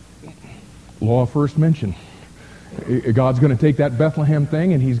 Law of first mention. God's going to take that Bethlehem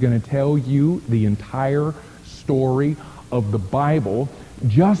thing and he's going to tell you the entire story of the Bible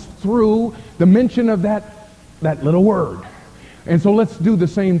just through the mention of that little word. And so let's do the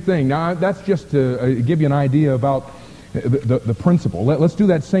same thing. Now, that's just to give you an idea about the principle. Let's do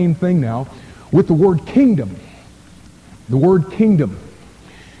that same thing now with the word kingdom. The word kingdom.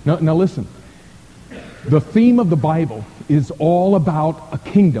 Now listen. The theme of the Bible is all about a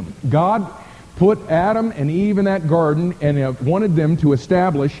kingdom. God put Adam and Eve in that garden and wanted them to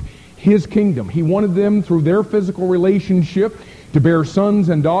establish his kingdom. He wanted them, through their physical relationship, to bear sons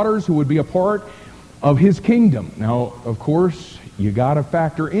and daughters who would be a part of his kingdom. Now, of course, you got to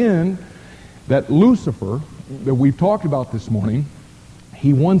factor in that Lucifer, that we've talked about this morning,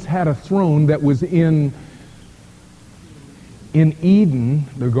 he once had a throne that was in Eden,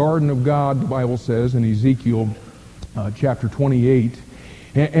 the garden of God, the Bible says in Ezekiel chapter 28.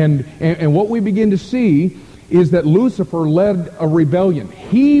 And what we begin to see is that Lucifer led a rebellion.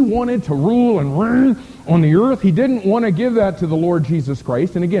 He wanted to rule and reign on the earth. He didn't want to give that to the Lord Jesus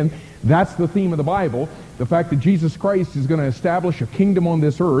Christ. And again, that's the theme of the Bible. The fact that Jesus Christ is going to establish a kingdom on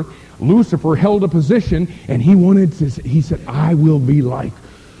this earth. Lucifer held a position and he said, I will be like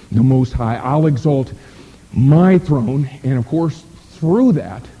the Most High. I'll exalt my throne. And of course, through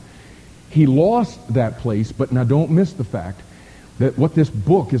that, he lost that place. But now don't miss the fact that what this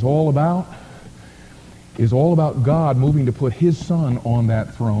book is all about God moving to put his son on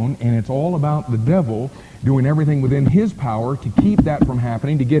that throne, and it's all about the devil doing everything within his power to keep that from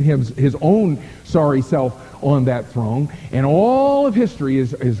happening, to get his own sorry self on that throne. And all of history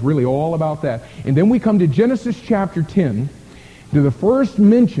is really all about that. And then we come to Genesis chapter 10, to the first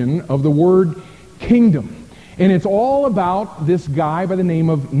mention of the word kingdom. And it's all about this guy by the name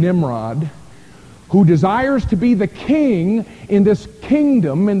of Nimrod, who desires to be the king in this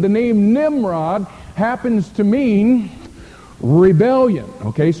kingdom. And the name Nimrod happens to mean rebellion.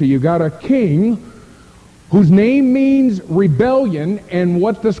 Okay, so you've got a king whose name means rebellion, and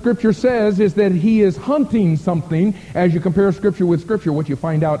what the scripture says is that he is hunting something. As you compare scripture with scripture, what you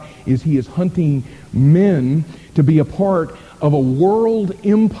find out is he is hunting men to be a part of a world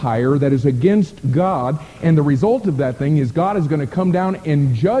empire that is against God, and the result of that thing is God is going to come down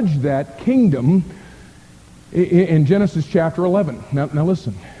and judge that kingdom in Genesis chapter 11. Now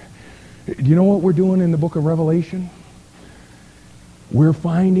listen. Do you know what we're doing in the book of Revelation? We're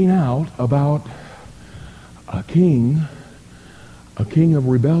finding out about a king of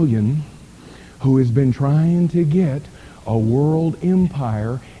rebellion who has been trying to get a world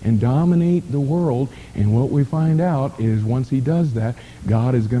empire and dominate the world. And what we find out is once he does that,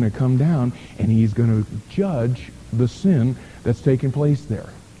 God is going to come down and he's going to judge the sin that's taking place there.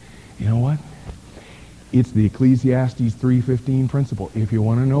 You know what? It's the Ecclesiastes 3:15 principle. If you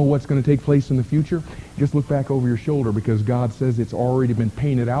want to know what's going to take place in the future, just look back over your shoulder, because God says it's already been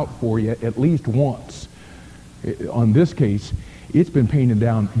painted out for you at least once. On this case, it's been painted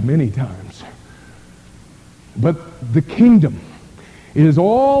down many times. But the kingdom is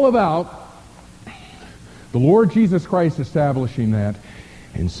all about the Lord Jesus Christ establishing that,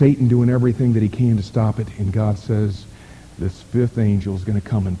 and Satan doing everything that he can to stop it. And God says this fifth angel is going to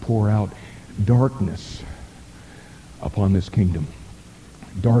come and pour out darkness upon this kingdom.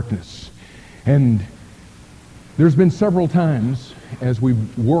 Darkness. And there's been several times as we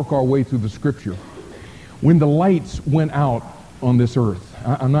work our way through the scripture when the lights went out on this earth.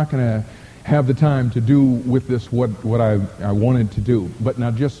 I'm not going to have the time to do with this what I wanted to do, but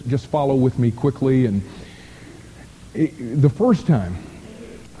now just follow with me quickly. And the first time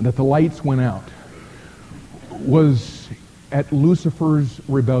that the lights went out was at Lucifer's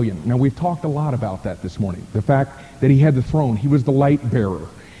rebellion. Now, we've talked a lot about that this morning. The fact that he had the throne. He was the light bearer.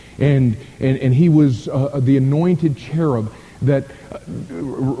 And he was the anointed cherub that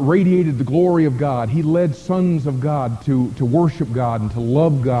radiated the glory of God. He led sons of God to worship God and to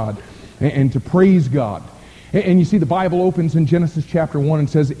love God and to praise God. And you see, the Bible opens in Genesis chapter 1 and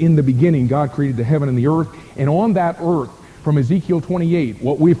says, in the beginning, God created the heaven and the earth. And on that earth, from Ezekiel 28,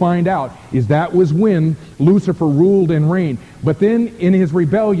 what we find out is that was when Lucifer ruled and reigned. But then in his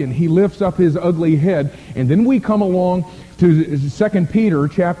rebellion, he lifts up his ugly head. And then we come along to 2 Peter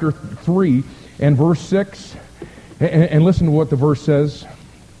chapter 3 and verse 6. And listen to what the verse says.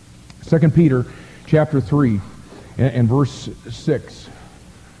 2 Peter chapter 3 and verse 6.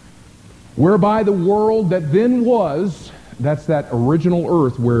 Whereby the world that then was, that's that original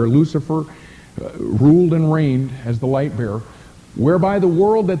earth where Lucifer ruled and reigned as the light bearer, whereby the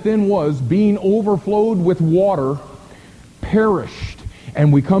world that then was, being overflowed with water, perished.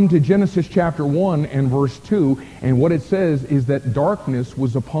 And we come to Genesis chapter 1 and verse 2, and what it says is that darkness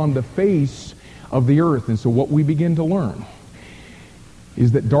was upon the face of the earth. And so what we begin to learn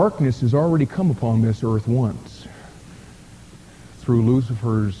is that darkness has already come upon this earth once through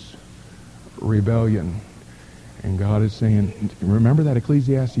Lucifer's rebellion. And God is saying, remember that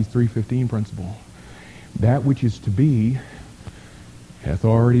Ecclesiastes 3:15 principle. That which is to be hath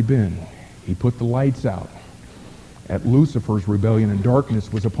already been. He put the lights out at Lucifer's rebellion, and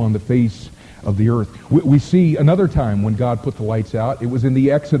darkness was upon the face of the earth. We see another time when God put the lights out. It was in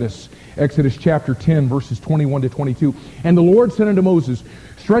the Exodus chapter 10, verses 21 to 22. And the Lord said unto Moses,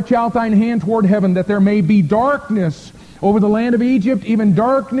 stretch out thine hand toward heaven, that there may be darkness over the land of Egypt, even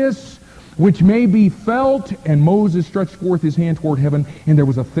darkness which may be felt. And Moses stretched forth his hand toward heaven, and there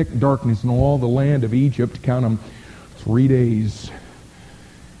was a thick darkness in all the land of Egypt, count them, 3 days.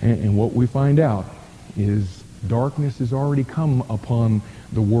 And what we find out is darkness has already come upon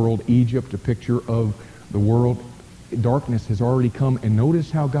the world. Egypt, a picture of the world. Darkness has already come. And notice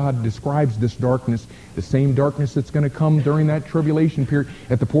how God describes this darkness, the same darkness that's going to come during that tribulation period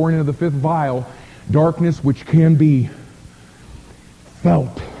at the pouring of the fifth vial. Darkness which can be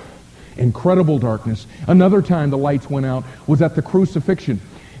felt. Incredible darkness. Another time the lights went out was at the crucifixion.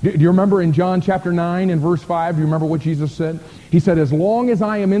 Do you remember in John chapter 9 and verse 5, do you remember what Jesus said? He said, as long as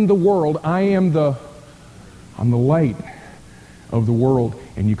I am in the world, I'm the light of the world.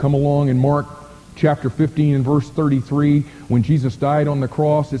 And you come along in Mark chapter 15 and verse 33, when Jesus died on the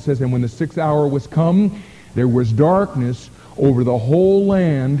cross, it says, and when the 6th hour was come, there was darkness over the whole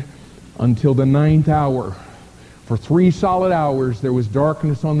land until the 9th hour. For 3 solid hours there was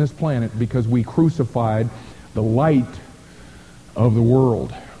darkness on this planet because we crucified the light of the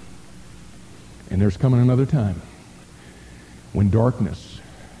world. And there's coming another time when darkness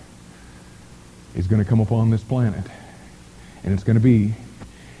is going to come upon this planet. And it's going to be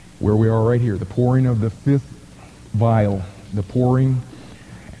where we are right here, the pouring of the fifth vial. The pouring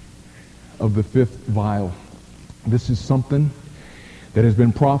of the fifth vial. This is something that has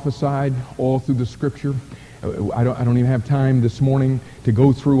been prophesied all through the Scripture. I don't even have time this morning to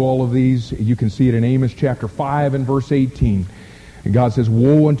go through all of these. You can see it in Amos chapter 5 and verse 18. And God says,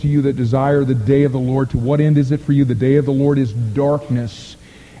 woe unto you that desire the day of the Lord. To what end is it for you? The day of the Lord is darkness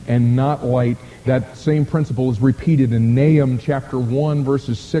and not light. That same principle is repeated in Nahum chapter 1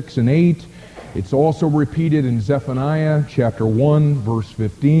 verses 6 and 8. It's also repeated in Zephaniah chapter 1 verse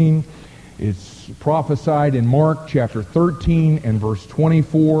 15. It's prophesied in Mark chapter 13 and verse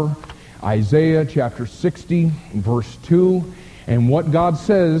 24. Isaiah chapter 60 and verse 2. And what God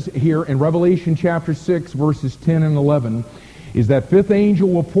says here in Revelation chapter 6 verses 10 and 11 is that fifth angel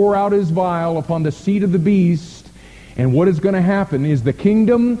will pour out his vial upon the seat of the beast. And what is going to happen is the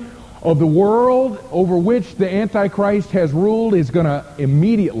kingdom of the world over which the Antichrist has ruled is going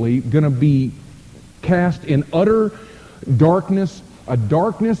to be cast in utter darkness, a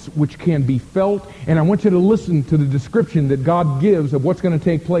darkness which can be felt. And I want you to listen to the description that God gives of what's going to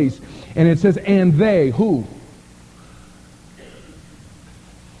take place. And it says, and they, who?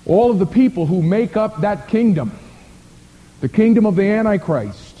 All of the people who make up that kingdom, the kingdom of the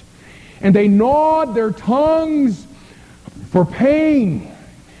Antichrist. And they gnawed their tongues for pain.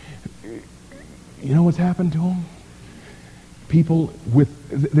 You know what's happened to them? People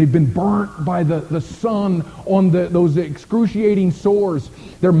they've been burnt by the sun on those excruciating sores.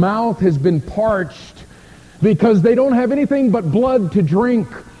 Their mouth has been parched because they don't have anything but blood to drink.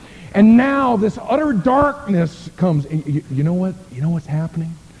 And now this utter darkness comes. You know what? You know what's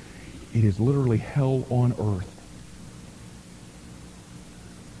happening? It is literally hell on earth.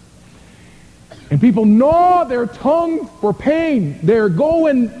 And people gnaw their tongue for pain. They're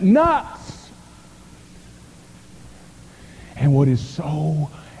going nuts. And what is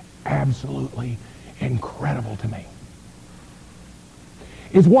so absolutely incredible to me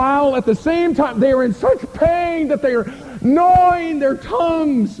is while at the same time they are in such pain that they are gnawing their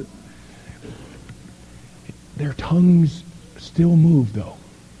tongues still move, though.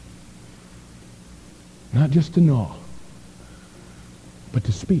 Not just to gnaw, but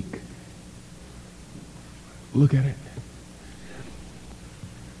to speak. Look at it.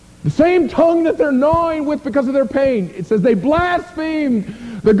 The same tongue that they're gnawing with because of their pain. It says they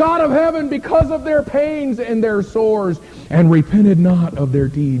blasphemed the God of heaven because of their pains and their sores, and repented not of their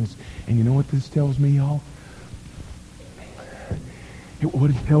deeds. And you know what this tells me, y'all?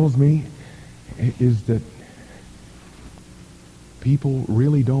 What it tells me is that people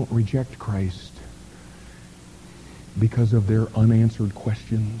really don't reject Christ because of their unanswered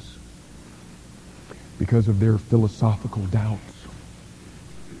questions, because of their philosophical doubts.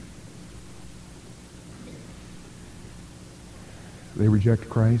 They reject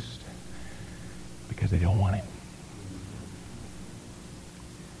Christ because they don't want him.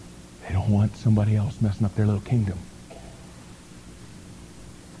 They don't want somebody else messing up their little kingdom.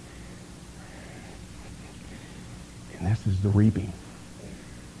 And this is the reaping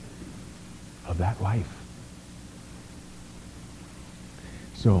of that life.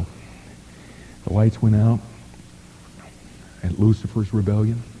 So, the lights went out at Lucifer's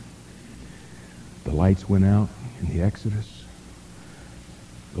rebellion. The lights went out in the Exodus.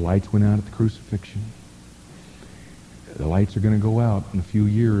 The lights went out at the crucifixion. The lights are going to go out in a few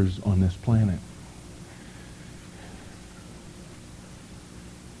years on this planet.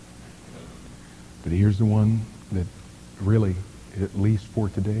 But here's the one that really, at least for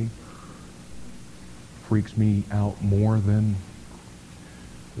today, freaks me out more than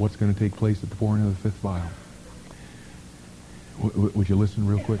what's going to take place at the pouring of the fifth vial. Would you listen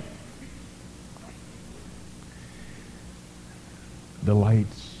real quick? The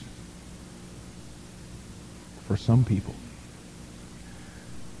lights, for some people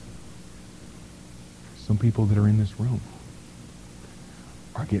that are in this room,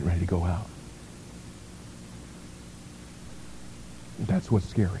 are getting ready to go out. That's what's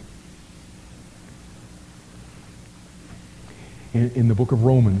scary. In the book of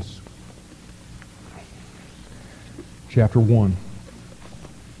Romans, chapter 1,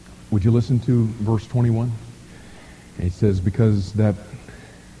 would you listen to verse 21? It says, because that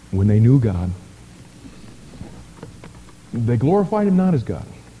when they knew God, they glorified him not as God,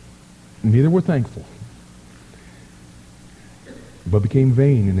 neither were thankful, but became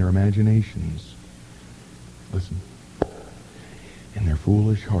vain in their imaginations. Listen. And their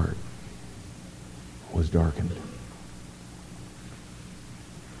foolish heart was darkened.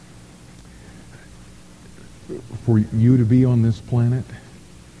 For you to be on this planet,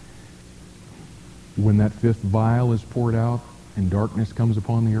 when that fifth vial is poured out and darkness comes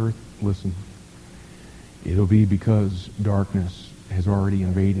upon the earth, listen, it'll be because darkness has already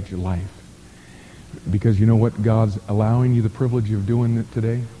invaded your life. Because you know what God's allowing you the privilege of doing it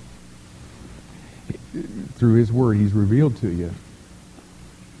today? Through his word, he's revealed to you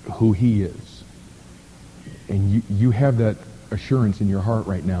who he is. And you have that assurance in your heart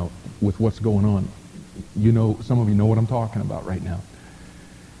right now with what's going on. You know, some of you know what I'm talking about right now.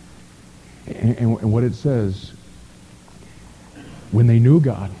 And what it says, when they knew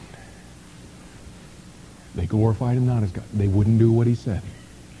God, they glorified him not as God. They wouldn't do what he said.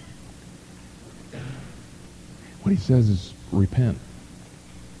 What he says is repent.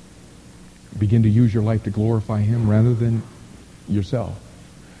 Begin to use your life to glorify him rather than yourself.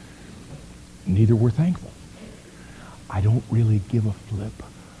 Neither were thankful. I don't really give a flip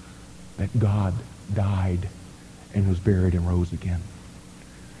that God died and was buried and rose again.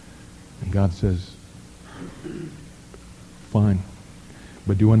 And God says, fine,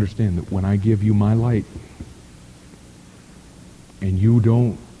 but do understand that when I give you my light and you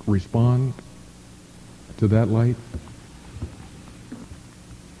don't respond to that light,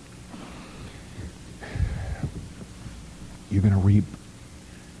 you're going to reap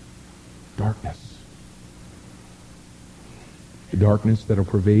darkness. Darkness that'll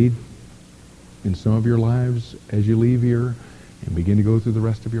pervade in some of your lives as you leave here and begin to go through the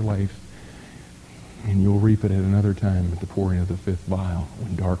rest of your life. And you'll reap it at another time at the pouring of the fifth vial,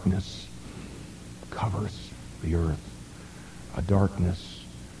 when darkness covers the earth. A darkness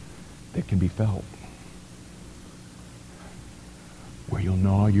that can be felt. Where you'll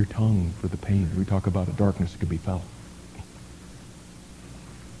gnaw your tongue for the pain. We talk about a darkness that can be felt.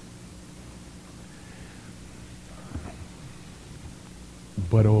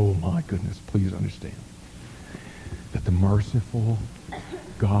 But oh my goodness, please understand that the merciful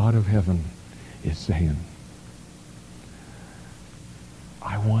God of heaven is saying,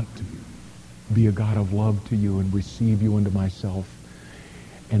 I want to be a God of love to you and receive you into myself.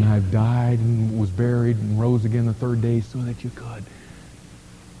 And I've died and was buried and rose again the third day so that you could.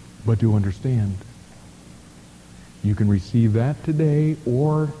 But to understand, you can receive that today,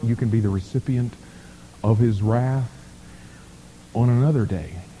 or you can be the recipient of his wrath on another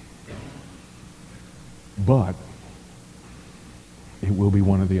day. But it will be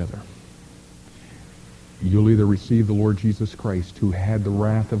one or the other. You'll either receive the Lord Jesus Christ, who had the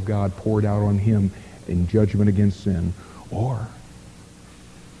wrath of God poured out on him in judgment against sin, or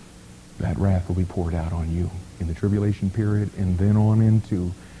that that wrath will be poured out on you in the tribulation period and then on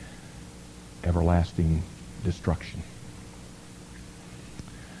into everlasting destruction.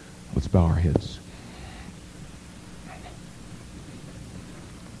 Let's bow our heads.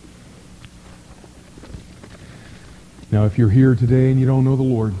 Now, if you're here today and you don't know the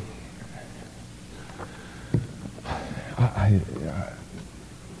Lord,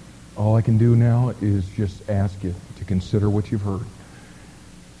 all I can do now is just ask you to consider what you've heard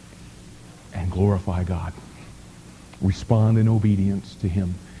and glorify God. Respond in obedience to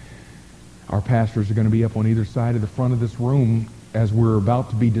Him. Our pastors are going to be up on either side of the front of this room as we're about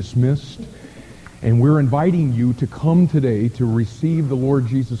to be dismissed. And we're inviting you to come today to receive the Lord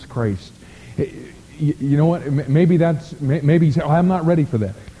Jesus Christ. You know what? Maybe you say, oh, I'm not ready for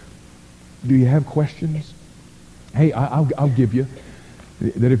that. Do you have questions? Hey, I'll give you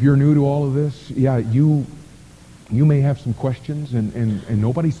that if you're new to all of this, yeah, you may have some questions, and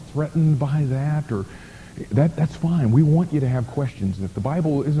nobody's threatened by that, or that's fine. We want you to have questions. If the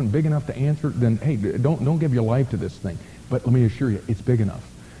Bible isn't big enough to answer, then hey, don't give your life to this thing. But let me assure you, it's big enough.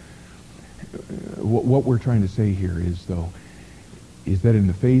 What we're trying to say here is that in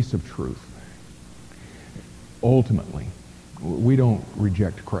the face of truth, ultimately, we don't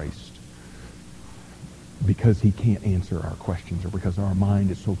reject Christ because He can't answer our questions or because our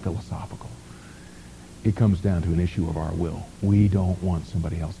mind is so philosophical. It comes down to an issue of our will. We don't want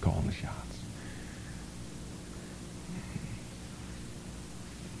somebody else calling the shots.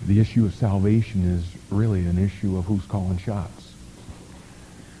 The issue of salvation is really an issue of who's calling shots.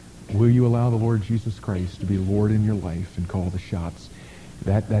 Will you allow the Lord Jesus Christ to be Lord in your life and call the shots?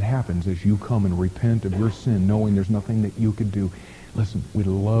 That happens as you come and repent of your sin, knowing there's nothing that you could do. Listen, we'd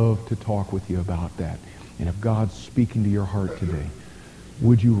love to talk with you about that. And if God's speaking to your heart today,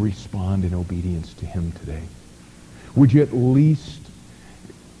 would you respond in obedience to Him today? Would you at least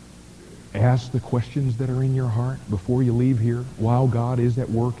ask the questions that are in your heart before you leave here while God is at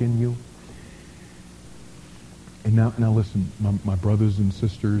work in you? And now listen, my brothers and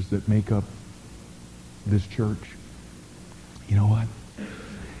sisters that make up this church, you know what?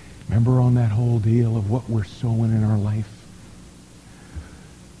 Remember on that whole deal of what we're sowing in our life?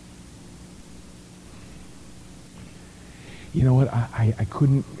 You know what? I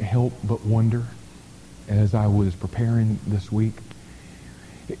couldn't help but wonder as I was preparing this week.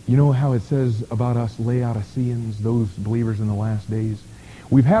 You know how it says about us Laodiceans, those believers in the last days?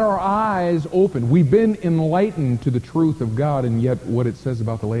 We've had our eyes open. We've been enlightened to the truth of God, and yet what it says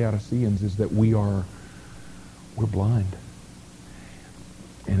about the Laodiceans is that we're blind.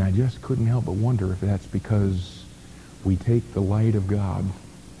 And I just couldn't help but wonder if that's because we take the light of God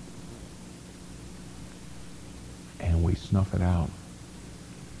and we snuff it out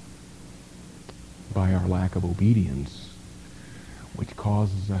by our lack of obedience, which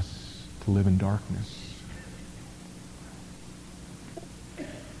causes us to live in darkness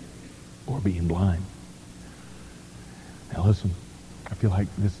or being blind. Now listen, I feel like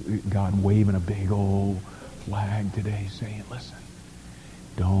this God waving a big old flag today saying, listen,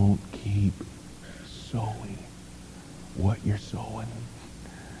 don't keep sowing what you're sowing.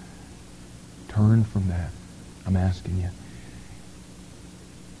 Turn from that. I'm asking you.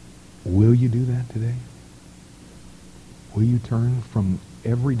 Will you do that today? Will you turn from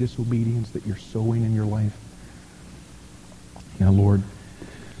every disobedience that you're sowing in your life? Now, Lord,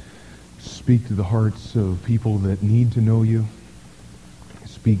 speak to the hearts of people that need to know you.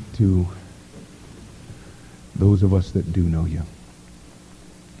 Speak to those of us that do know you.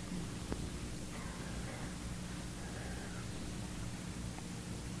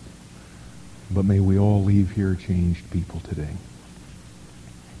 But may we all leave here changed people today.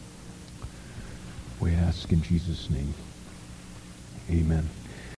 We ask in Jesus' name. Amen.